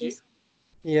 did you?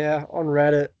 Yeah, on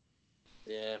Reddit.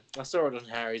 Yeah, I saw it on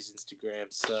Harry's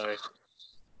Instagram. So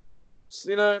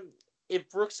if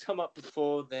Brooke's come up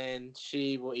before, then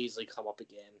she will easily come up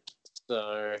again.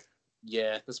 So,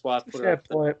 yeah, that's why I put her Fair up.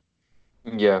 point.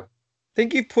 Yeah. I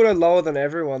think you put her lower than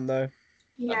everyone, though.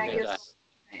 Yeah, I know that.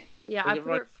 Yeah, Look I at put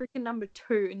her at freaking number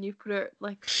 2, and you put her at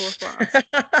like 4th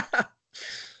last.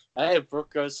 Hey,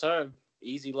 Brooke goes home.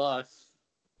 Easy life.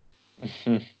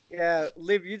 Yeah,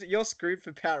 Liv, you're screwed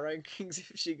for power rankings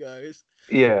if she goes.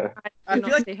 Yeah. I do feel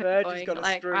not like see her Verge is going. gonna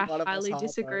Like, screw I one of us highly hard,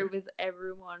 disagree though. with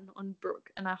everyone on Brooke,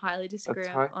 and I highly disagree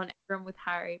That's right. on everyone with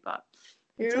Harry, but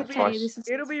it's It'll okay. be This is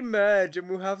it'll be merge, and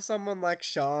we'll have someone like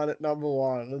Sean at number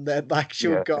 1, and then like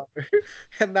she'll Yeah. go,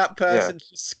 and that person's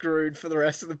just screwed for the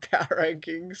rest of the power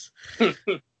rankings.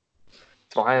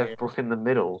 So I have Brooke in the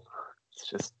middle.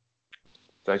 It's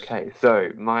okay. So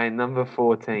my number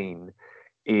 14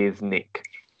 is Nick,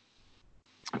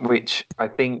 which I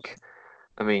think,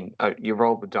 you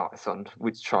roll the dice on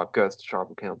which tribe goes to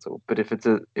tribal council. But if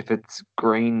it's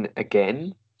green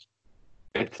again,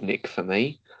 it's Nick for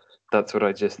me. That's what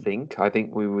I just think. I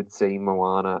think we would see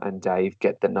Moana and Dave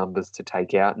get the numbers to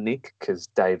take out Nick because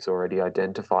Dave's already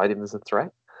identified him as a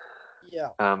threat. Yeah.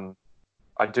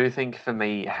 I do think for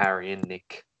me, Harry and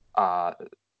Nick are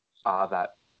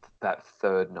that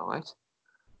third night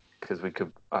because we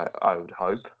could. I would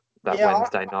hope that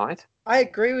Wednesday night. I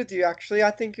agree with you. Actually, I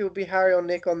think it would be Harry or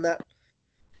Nick on that.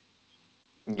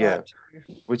 Yeah,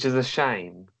 which is a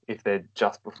shame if they're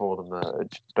just before the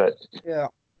merge, but Yeah.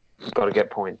 got to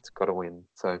get points, got to win.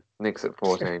 So Nick's at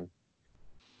 14.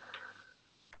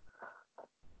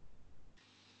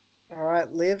 All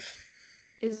right, Liv.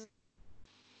 Is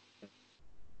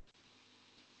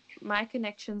my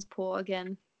connection's poor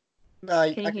again?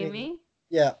 No, Can you hear me?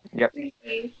 Yeah.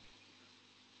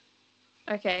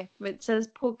 Okay, but it says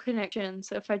poor connection,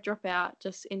 so if I drop out,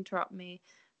 just interrupt me.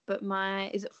 But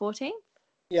is it 14th?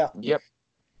 Yeah. Yep.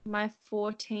 My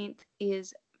 14th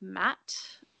is Matt.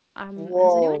 Has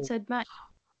Whoa. anyone said Matt?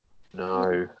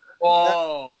 No.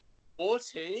 Whoa,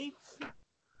 14th?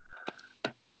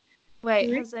 Wait,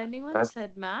 Really? has anyone That's-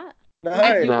 said Matt? No.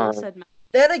 You all No. said Matt.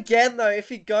 Then again, though, if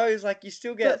he goes, like, you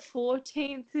still But get.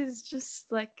 14th is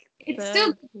just like It's third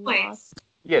still last. points.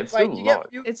 Yeah, it's still Wait, low.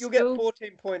 you'll It's get still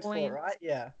 14 points for it, points. right?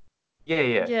 Yeah.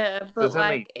 Yeah. Yeah, but There's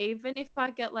like only- even if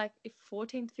I get like if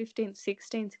 14th, 15th,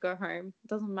 16th go home, it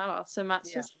doesn't matter. So Matt's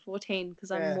Yeah. just 14 because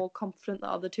Yeah. I'm more confident the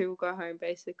other two will go home.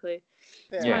 Basically,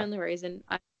 that's Yeah. my only reason.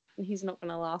 He's not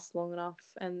gonna last long enough,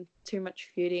 and too much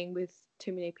feuding with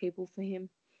too many people for him.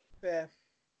 Fair.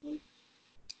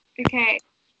 Okay.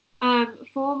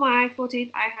 For my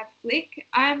 14th, I have Flick.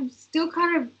 I'm still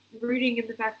kind of rooting in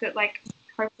the fact that, like,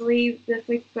 hopefully the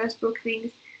Flick first Brooke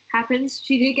thing happens.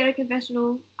 She did get a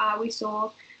confessional, we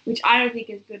saw, which I don't think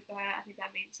is good for her. I think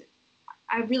that means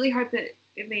I really hope that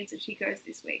it means that she goes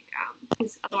this week,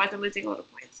 because otherwise I'm losing a lot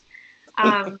of points.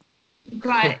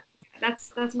 But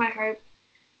that's my hope.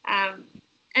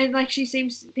 And, like,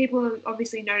 people are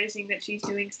obviously noticing that she's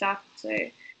doing stuff, so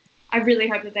I really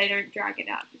hope that they don't drag it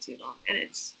out for too long, and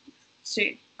it's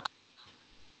soon.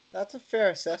 That's a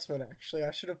fair assessment, actually.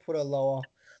 I should have put her lower.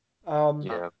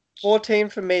 Yeah. 14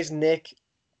 for me is Nick.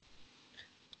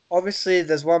 Obviously,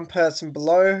 there's one person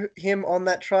below him on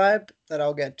that tribe that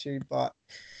I'll get to, but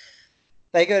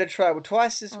they go to tribal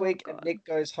twice this Oh, week, and God. Nick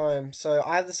goes home. So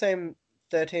I have the same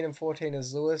 13 and 14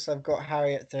 as Lewis. I've got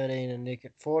Harry at 13 and Nick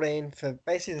at 14 for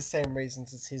basically the same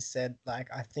reasons as his said. Like,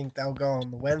 I think they'll go on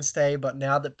the Wednesday, but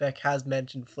now that Beck has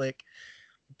mentioned Flick,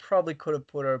 probably could have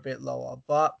put her a bit lower.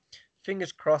 But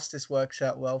fingers crossed this works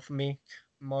out well for me.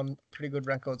 I'm on a pretty good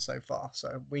record so far,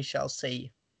 so we shall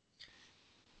see.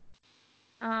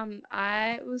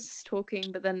 I was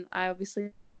talking, but then I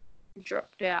obviously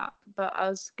dropped out. But I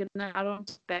was gonna add on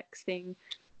to Beck's thing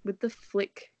with the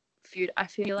Flick feud, I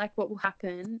feel like what will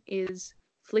happen is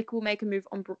Flick will make a move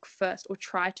on Brooke first, or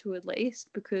try to at least,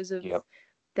 because of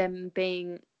them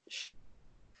being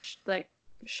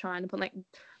shine upon, like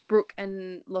Brooke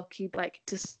and Lockie like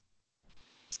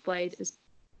displayed as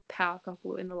power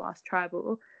couple in the last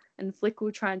tribal, and Flick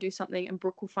will try and do something, and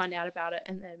Brooke will find out about it,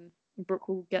 and then Brooke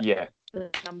will get the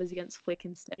numbers against Flick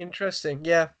instead. Interesting.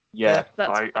 Yeah. Yeah,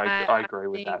 That's I agree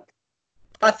with that.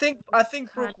 I think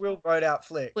Brooke will vote out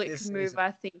Flick. Flick this move. season.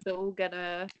 I think that will get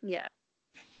a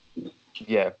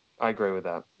Yeah, I agree with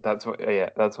that. That's what. Yeah,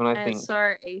 that's when I think.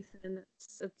 Sorry, Ethan.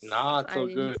 It's Nah, it's all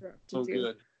good. interrupted It's all you.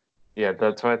 good. Yeah,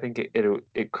 that's why I think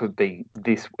it could be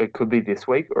this. It could be this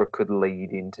week, or it could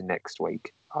lead into next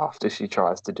week after she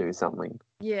tries to do something.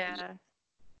 Yeah.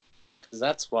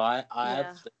 That's why I Yeah.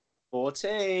 have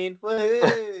 14.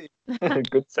 Woohoo!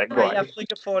 Good segue. Wait, yeah,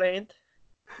 Flick at 14th.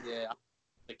 Yeah, I'm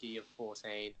Flicky of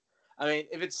 14. I mean,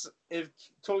 if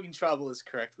Talking Trouble is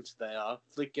correct, which they are,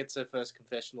 Flick gets her first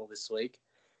confessional this week,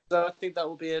 so I think that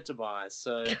will be her demise.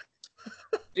 So,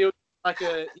 feel like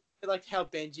how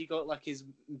Benji got like his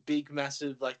big,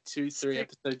 massive, like 2-3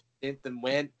 episode stint and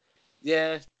went.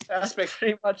 Yeah, That's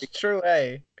pretty much true,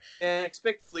 eh? yeah.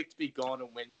 Expect Flick to be gone on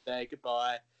Wednesday.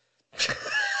 Goodbye.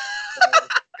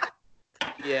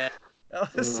 Yeah,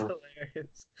 That was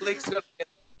hilarious. Flick's gonna get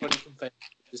 20 confessionals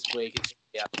this week.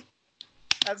 Yeah.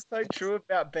 That's so true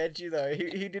about Benji, though.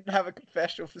 He didn't have a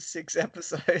confessional for 6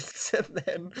 episodes, and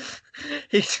then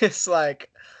he just, like...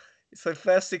 So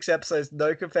first 6 episodes,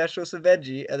 no confessionals for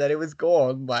Benji, and then it was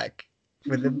gone, like,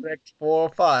 within the next 4 or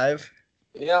 5.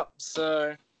 Yep,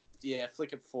 so, yeah,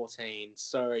 Flick at 14.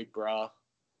 Sorry, bruh.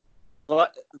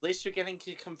 But at least you're getting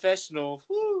a confessional.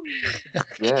 Woo!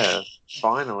 Yeah,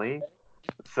 finally.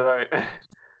 So,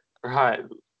 right,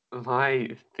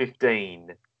 my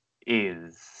 15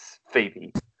 is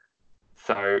Phoebe.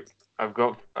 So I've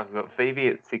got Phoebe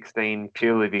at 16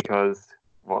 purely because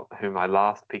who my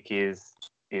last pick is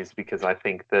because I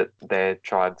think that their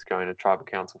tribe's going to tribal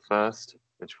council first,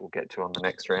 which we'll get to on the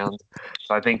next round.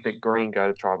 So I think that Green go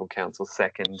to tribal council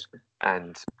second,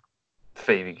 and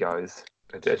Phoebe goes.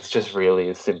 It's just really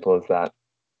as simple as that.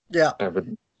 Yeah.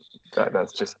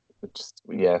 That's just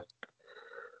yeah.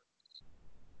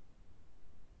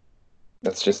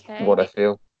 That's just what I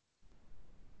feel.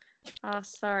 Oh,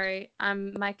 sorry.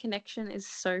 My connection is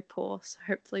so poor, so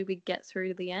hopefully we get through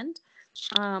to the end.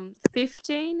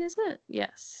 15, is it?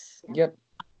 Yes. Yep.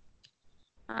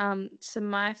 So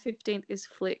my 15th is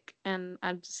Flick, and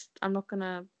I'm not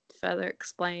gonna further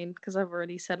explain because I've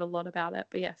already said a lot about it.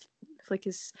 But yeah, Flick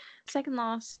is second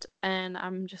last, and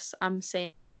I'm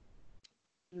seeing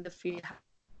the feud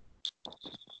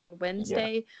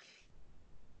Wednesday.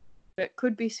 But it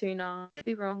could be sooner. Could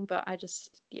be wrong, but I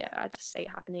just see it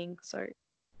happening. So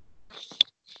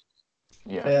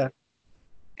Yeah.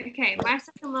 Okay, my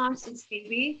second last is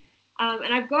Phoebe,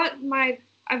 and I've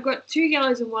got 2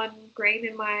 yellows and 1 green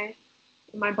in my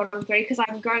bottom 3 because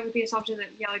I'm going with the assumption that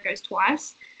yellow goes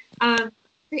twice. I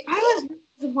was really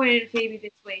disappointed in Phoebe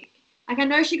this week. Like, I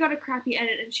know she got a crappy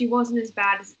edit and she wasn't as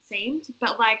bad as it seemed,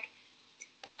 but like,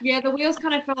 yeah, the wheels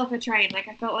kind of fell off her train. Like,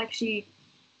 I felt like she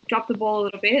dropped the ball a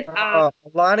little bit.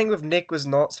 Aligning with Nick was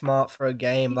not smart for a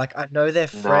game. Like, I know they're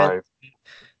friends. No.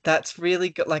 That's really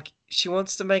good. Like, she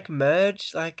wants to make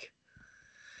merge. Like,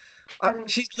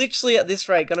 she's literally at this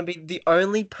rate going to be the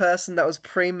only person that was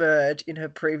pre-merge in her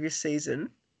previous season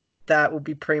that will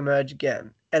be pre-merge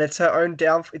again, and it's her own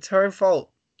It's her own fault.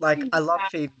 Like, I love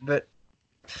Phoebe, but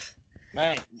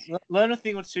mate, learn a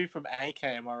thing or two from AK.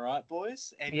 Am I right,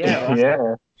 boys? And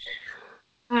yeah.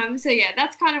 So yeah,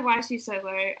 that's kind of why she's so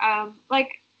low.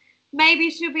 Like, maybe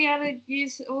she'll be able to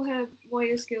use all her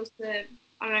warrior skills to,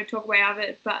 I don't know, talk away out of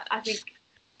it, but I think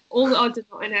all the odds are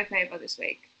not in her favour this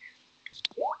week.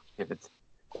 If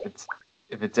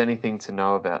it's anything to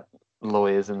know about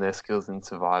lawyers and their skills in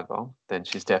Survivor, then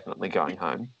she's definitely going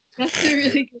home. That's a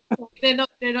really good point. They're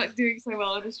not doing so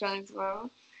well in Australian Survivor.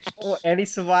 Or any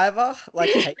Survivor, like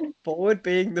Hate Forward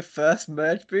being the first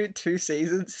merge boot 2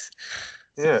 seasons.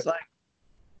 Yeah. It's like,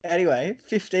 anyway,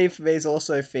 15 for me is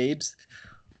also Phoebes,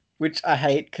 which I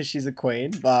hate because she's a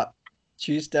queen, but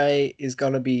Tuesday is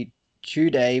going to be chew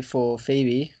day for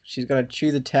Phoebe. She's going to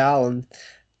chew the towel and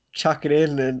chuck it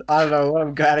in, and I don't know what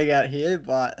I'm getting at here,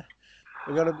 but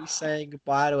we're going to be saying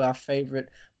goodbye to our favourite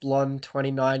blonde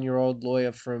 29-year-old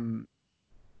lawyer from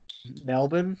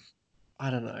Melbourne. I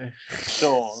don't know.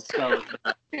 Sure. Sounds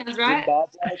right.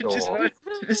 Just want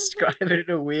to describe it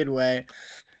in a weird way.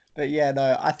 But yeah,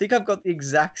 no, I think I've got the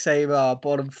exact same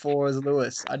bottom 4 as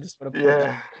Lewis. I just want to put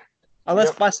that.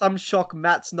 Unless by some shock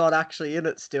Matt's not actually in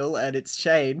it still, and it's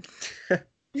Shane.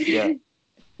 Yeah.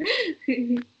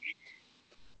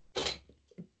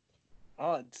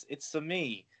 Oh, it's for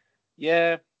me.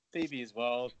 Yeah, Phoebe as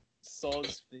well.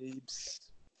 Soz, Phoebes.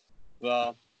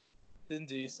 Well, didn't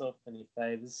do yourself any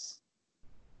favors.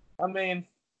 I mean,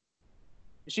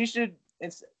 she should.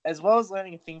 It's as well as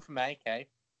learning a thing from AK.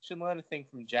 Should learn a thing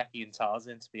from Jackie and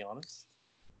Tarzan. To be honest.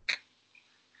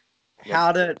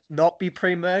 How to not be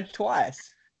pre-merged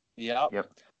twice. Yep. Yep.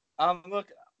 Look.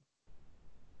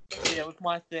 Yeah, with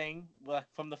my thing, like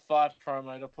from the 5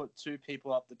 promo, I put 2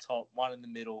 people up the top, 1 in the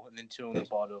middle, and then 2 on the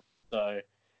bottom. So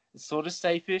it's sort of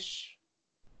safe-ish.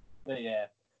 But yeah,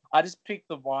 I just picked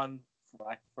the one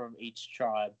like from each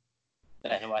tribe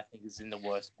who I think is in the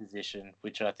worst position,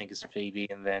 which I think is Phoebe,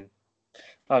 and then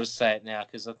I'll just say it now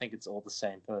because I think it's all the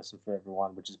same person for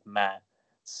everyone, which is Matt.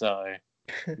 So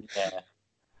yeah,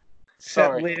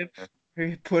 Sorry. sorry. Liv,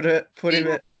 who put him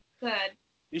at... Third.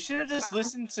 You should have just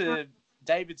listened to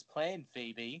David's plan,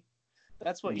 Phoebe.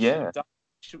 That's what you Yeah. should have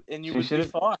done, and you She would be should've-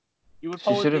 fine. You would she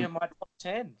probably be should've- in my top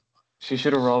 10. She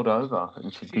should have rolled over,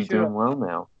 and she'd She be should've. doing well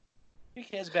now. Who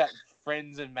cares about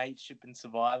friends and mateship and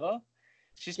Survivor?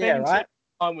 She's Yeah, spending right? too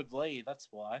much time with Lee, that's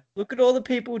why. Look at all the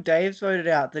people Dave's voted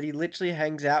out that he literally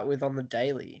hangs out with on the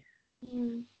daily.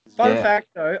 Mm. Fun Yeah. fact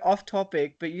though, off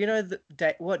topic, but you know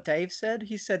what Dave said?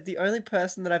 He said the only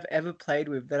person that I've ever played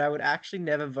with that I would actually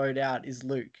never vote out is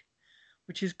Luke,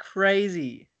 which is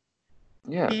crazy.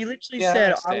 Yeah. He literally Yeah, said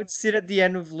makes I would sense. sit at the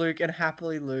end with Luke and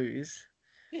happily lose.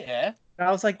 Yeah. And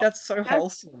I was like, that's so That's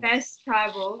wholesome. best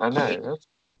tribal. I know, that's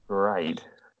great.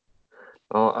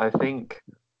 Well, I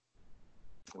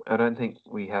don't think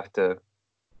we have to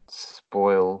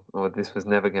spoil, or this was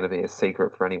never going to be a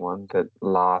secret for anyone, that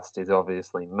last is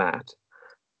obviously Matt.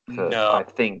 No. I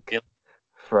think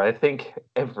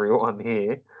everyone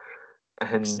here,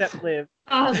 and Except Liv.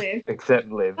 Oh, Liv. except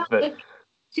Liv, but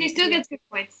She still gets good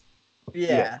points.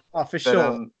 Yeah. Oh, for but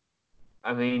sure.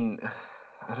 I mean,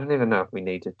 I don't even know if we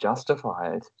need to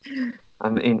justify it. I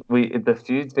mean, the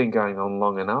feud's been going on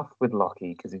long enough with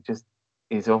Lockie because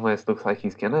he almost looks like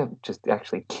he's gonna just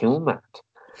actually kill Matt.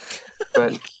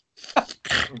 But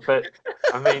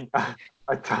I mean,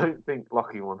 I don't think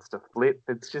Lockie wants to flip.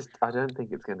 It's just I don't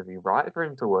think it's going to be right for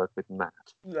him to work with Matt.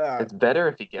 No. It's better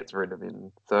if he gets rid of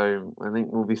him. So I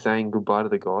think we'll be saying goodbye to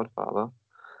the Godfather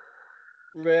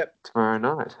Rip. tomorrow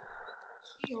night.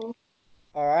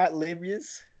 Alright,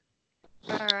 Livius.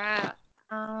 Alright.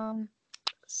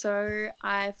 So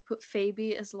I've put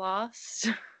Phoebe as last.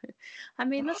 I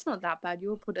mean, that's not that bad.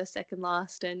 You'll put her second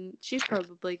last, and she's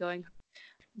probably going.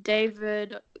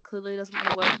 David clearly doesn't want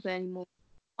to work with her anymore.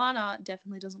 Lana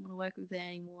definitely doesn't want to work with her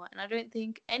anymore. And I don't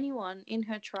think anyone in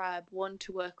her tribe want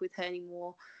to work with her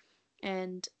anymore.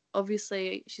 And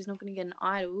obviously, she's not going to get an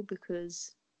idol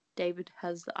because David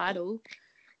has the idol.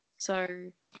 So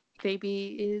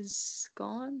Phoebe is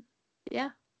gone. Yeah.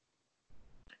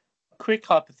 Quick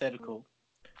hypothetical.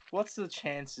 What's the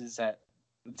chances that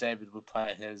David would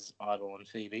play his idol on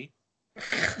Phoebe?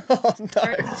 Oh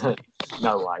no.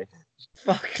 No way.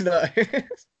 Fuck no.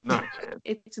 No chance.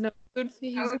 It's not good for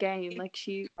his game. Like, I'm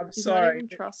she's not sorry. even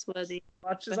trustworthy. As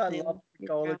much as for I him. love the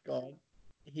Golden God,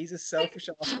 he's a selfish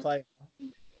ass player.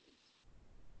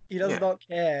 He does Yeah. not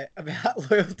care about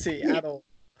loyalty at all.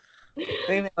 I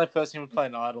think the only person who would play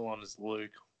an idol on is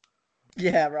Luke.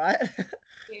 Yeah, right?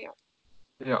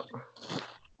 Yeah.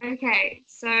 Okay,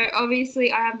 so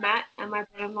obviously I have Matt and my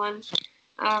bottom one.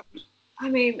 I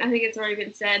mean, I think it's already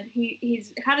been said.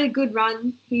 He's had a good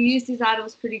run. He used his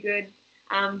idols pretty good,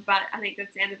 but I think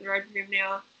that's the end of the road for him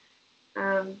now.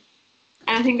 And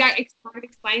I think that kind of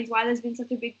explains why there's been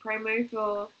such a big promo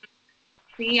for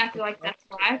me. I feel like that's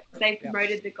why they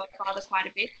promoted the Godfather quite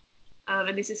a bit,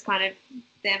 and this is kind of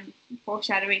them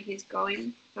foreshadowing his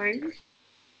going home,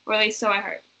 or at least so I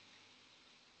hope.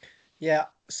 Yeah,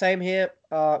 same here.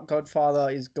 Godfather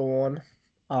is gone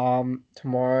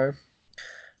tomorrow.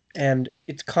 And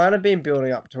it's kind of been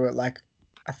building up to it. Like,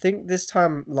 I think this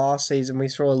time last season we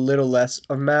saw a little less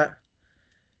of Matt,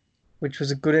 which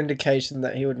was a good indication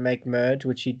that he would make merge,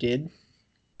 which he did.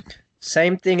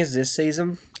 Same thing as this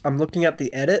season. I'm looking at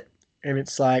the edit, and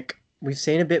it's like we've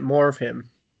seen a bit more of him.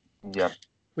 Yep.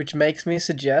 Which makes me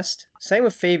suggest, same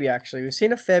with Phoebe actually, we've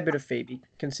seen a fair bit of Phoebe,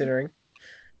 considering.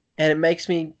 And it makes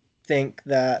me think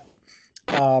that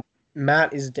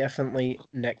Matt is definitely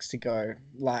next to go.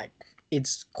 Like,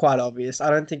 it's quite obvious. I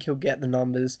don't think he'll get the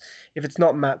numbers. If it's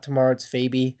not Matt tomorrow, it's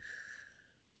Phoebe.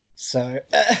 So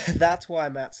that's why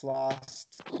Matt's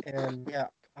last. And yeah,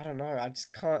 I don't know. I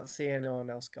just can't see anyone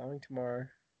else going tomorrow.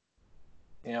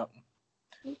 Yeah.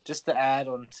 Just to add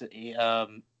on to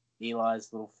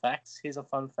Eli's little facts, here's a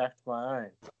fun fact of my own.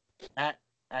 Matt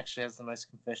actually has the most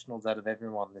confessionals out of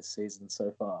everyone this season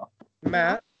so far.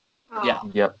 Matt? Oh, Yeah.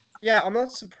 Yep. Yeah, I'm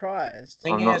not surprised.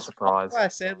 Thing I'm not is, surprised. That's why I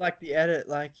said like the edit,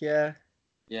 like yeah.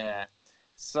 Yeah.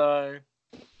 So,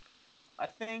 I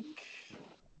think,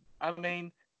 I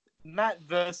mean, Matt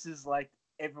versus like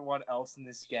everyone else in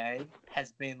this game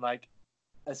has been like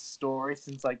a story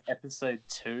since like episode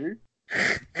 2.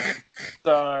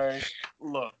 So,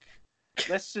 look,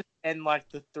 let's just end like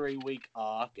the 3-week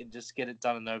arc and just get it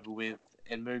done and over with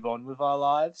and move on with our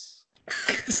lives.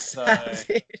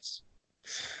 Savage.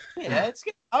 Yeah,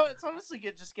 it's honestly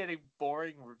just getting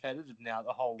boring and repetitive now.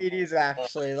 The whole It is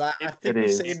actually like I think It we've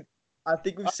is. seen. I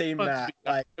think we've seen Matt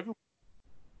like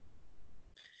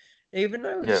even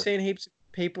though we've Yeah. seen heaps of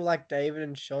people like David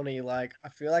and Shawnee, like I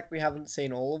feel like we haven't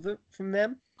seen all of it from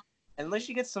them. unless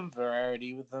you get some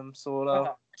variety with them, sort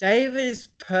of. David is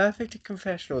perfect at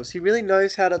confessionals. He really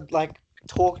knows how to like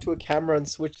talk to a camera and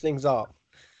switch things up.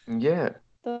 Yeah.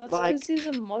 That's Like- because he's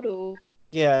a model.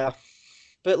 Yeah.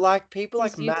 But like people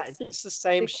like He's used Matt, to it's the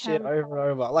same the shit camera. over and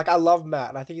over. Like I love Matt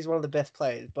and I think he's one of the best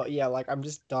players. But yeah, like I'm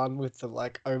just done with the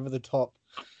like over the top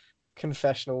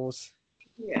confessionals.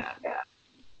 Yeah.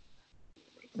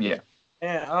 Yeah.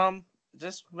 Yeah.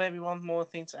 Just maybe one more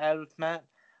thing to add with Matt.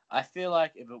 I feel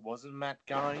like if it wasn't Matt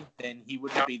going, then he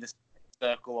wouldn't be the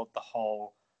circle of the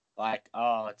whole. Like,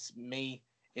 oh, it's me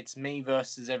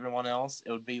versus everyone else.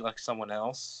 It would be like someone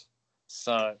else.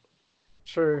 So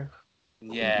True.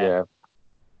 yeah.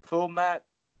 Cool, Matt.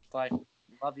 Like,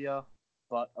 love you,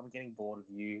 but I'm getting bored of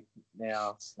you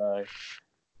now. So,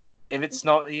 if it's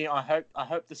not you, I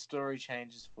hope the story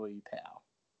changes for you, pal.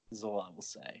 Is all I will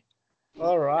say.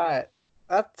 All right.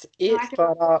 That's it. Like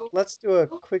But let's do a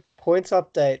quick points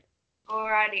update.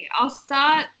 Alrighty, I'll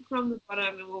start from the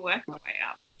bottom and we'll work our way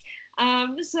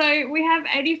up. So we have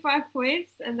 85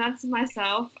 points, and that's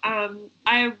myself.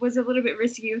 I was a little bit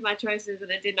risky with my choices,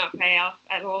 and it did not pay off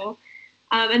at all.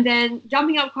 And then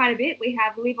jumping up quite a bit, we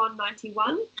have Liv on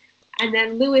 91, and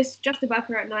then Lewis just above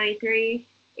her at 93,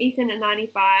 Ethan at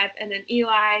 95, and then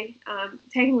Eli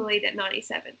taking the lead at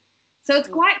 97. So it's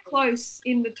quite close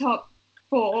in the top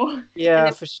 4. Yeah,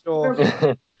 And for sure.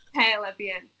 Tail at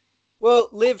the end. Well,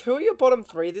 Liv, who are your bottom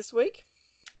 3 this week?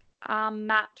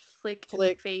 Matt, Flick,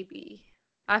 Flick. and Phoebe.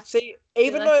 I See, feel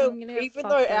even like though I'm gonna get even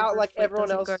though fucked out over like if Flick everyone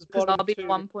doesn't else go, is 'cause bottom I'll be 2.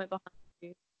 1 point behind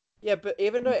you. Yeah, but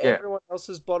even though Yeah. everyone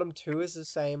else's bottom 2 is the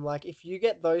same, like if you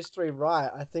get those 3 right,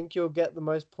 I think you'll get the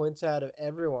most points out of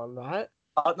everyone, right?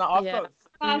 No, I've Yeah. got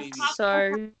Fast, Phoebe. fast.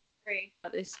 So Three.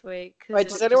 this week, Wait,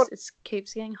 because does anyone- it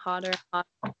keeps getting harder and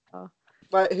harder.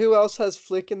 Wait, who else has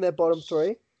Flick in their bottom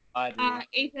 3? I do.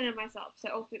 Ethan and myself, so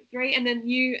all 3, and then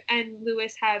you and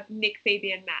Lewis have Nick,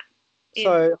 Phoebe, and Matt.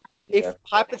 So if Yeah.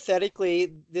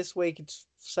 hypothetically this week it's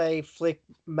say Flick,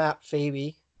 Matt,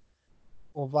 Phoebe,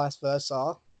 or vice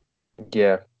versa,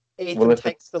 Yeah. Ethan Well, if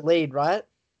takes the lead, right?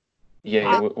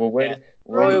 Yeah. Well,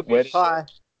 Royal where, Beach High.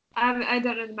 I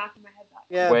don't know the math in my head.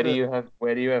 Yeah, where but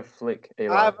do you have Flick,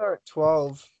 Eli? I have her at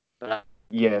 12.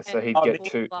 Yeah, so he'd Oh, get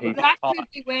Nick- two. But that could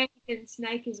be where he can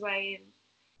snake his way in.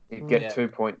 He'd get Yeah. 2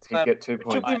 points. He'd get 2 Which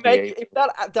points. will to make be if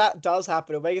that does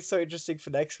happen, it'll make it so interesting for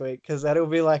next week because that'll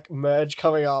be like merge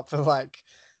coming up and like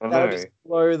I that'll know. just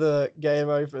blow the game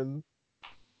open.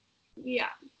 Yeah.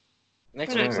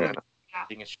 Next I week's know. gonna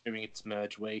be assuming it's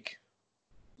merge week.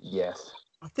 Yes.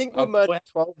 I think we'll merge at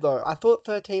 12 though. I thought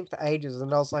 13 for ages,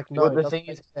 and I was like, no. Well, the it doesn't thing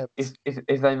is, make sense.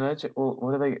 If they merge it, well,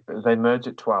 what do they merge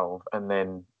at 12 and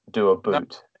then do a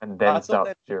boot and I then thought start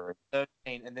that- the jury.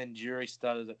 13, and then jury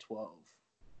started at 12.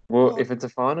 Well, Oh. if it's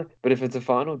a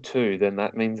final 2, then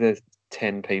that means there's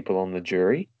 10 people on the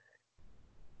jury.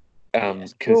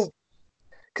 Yes.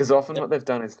 Because often what they've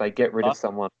done is they get rid of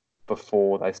someone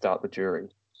before they start the jury.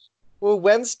 Well,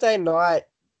 Wednesday night,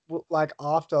 like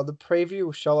after the preview,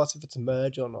 will show us if it's a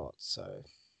merge or not. So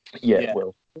Yeah, Yeah.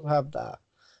 well, we'll have that.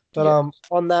 But Yeah.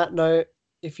 on that note,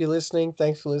 if you're listening,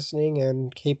 thanks for listening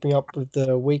and keeping up with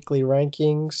the weekly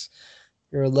rankings.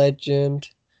 You're a legend.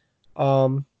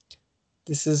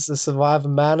 This is the Survivor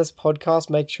Madness podcast.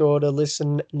 Make sure to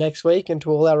listen next week and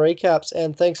to all our recaps.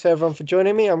 And thanks for everyone for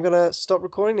joining me. I'm gonna stop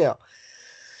recording now.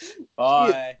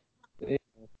 Bye.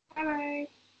 Bye.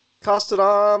 Cast it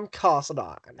on.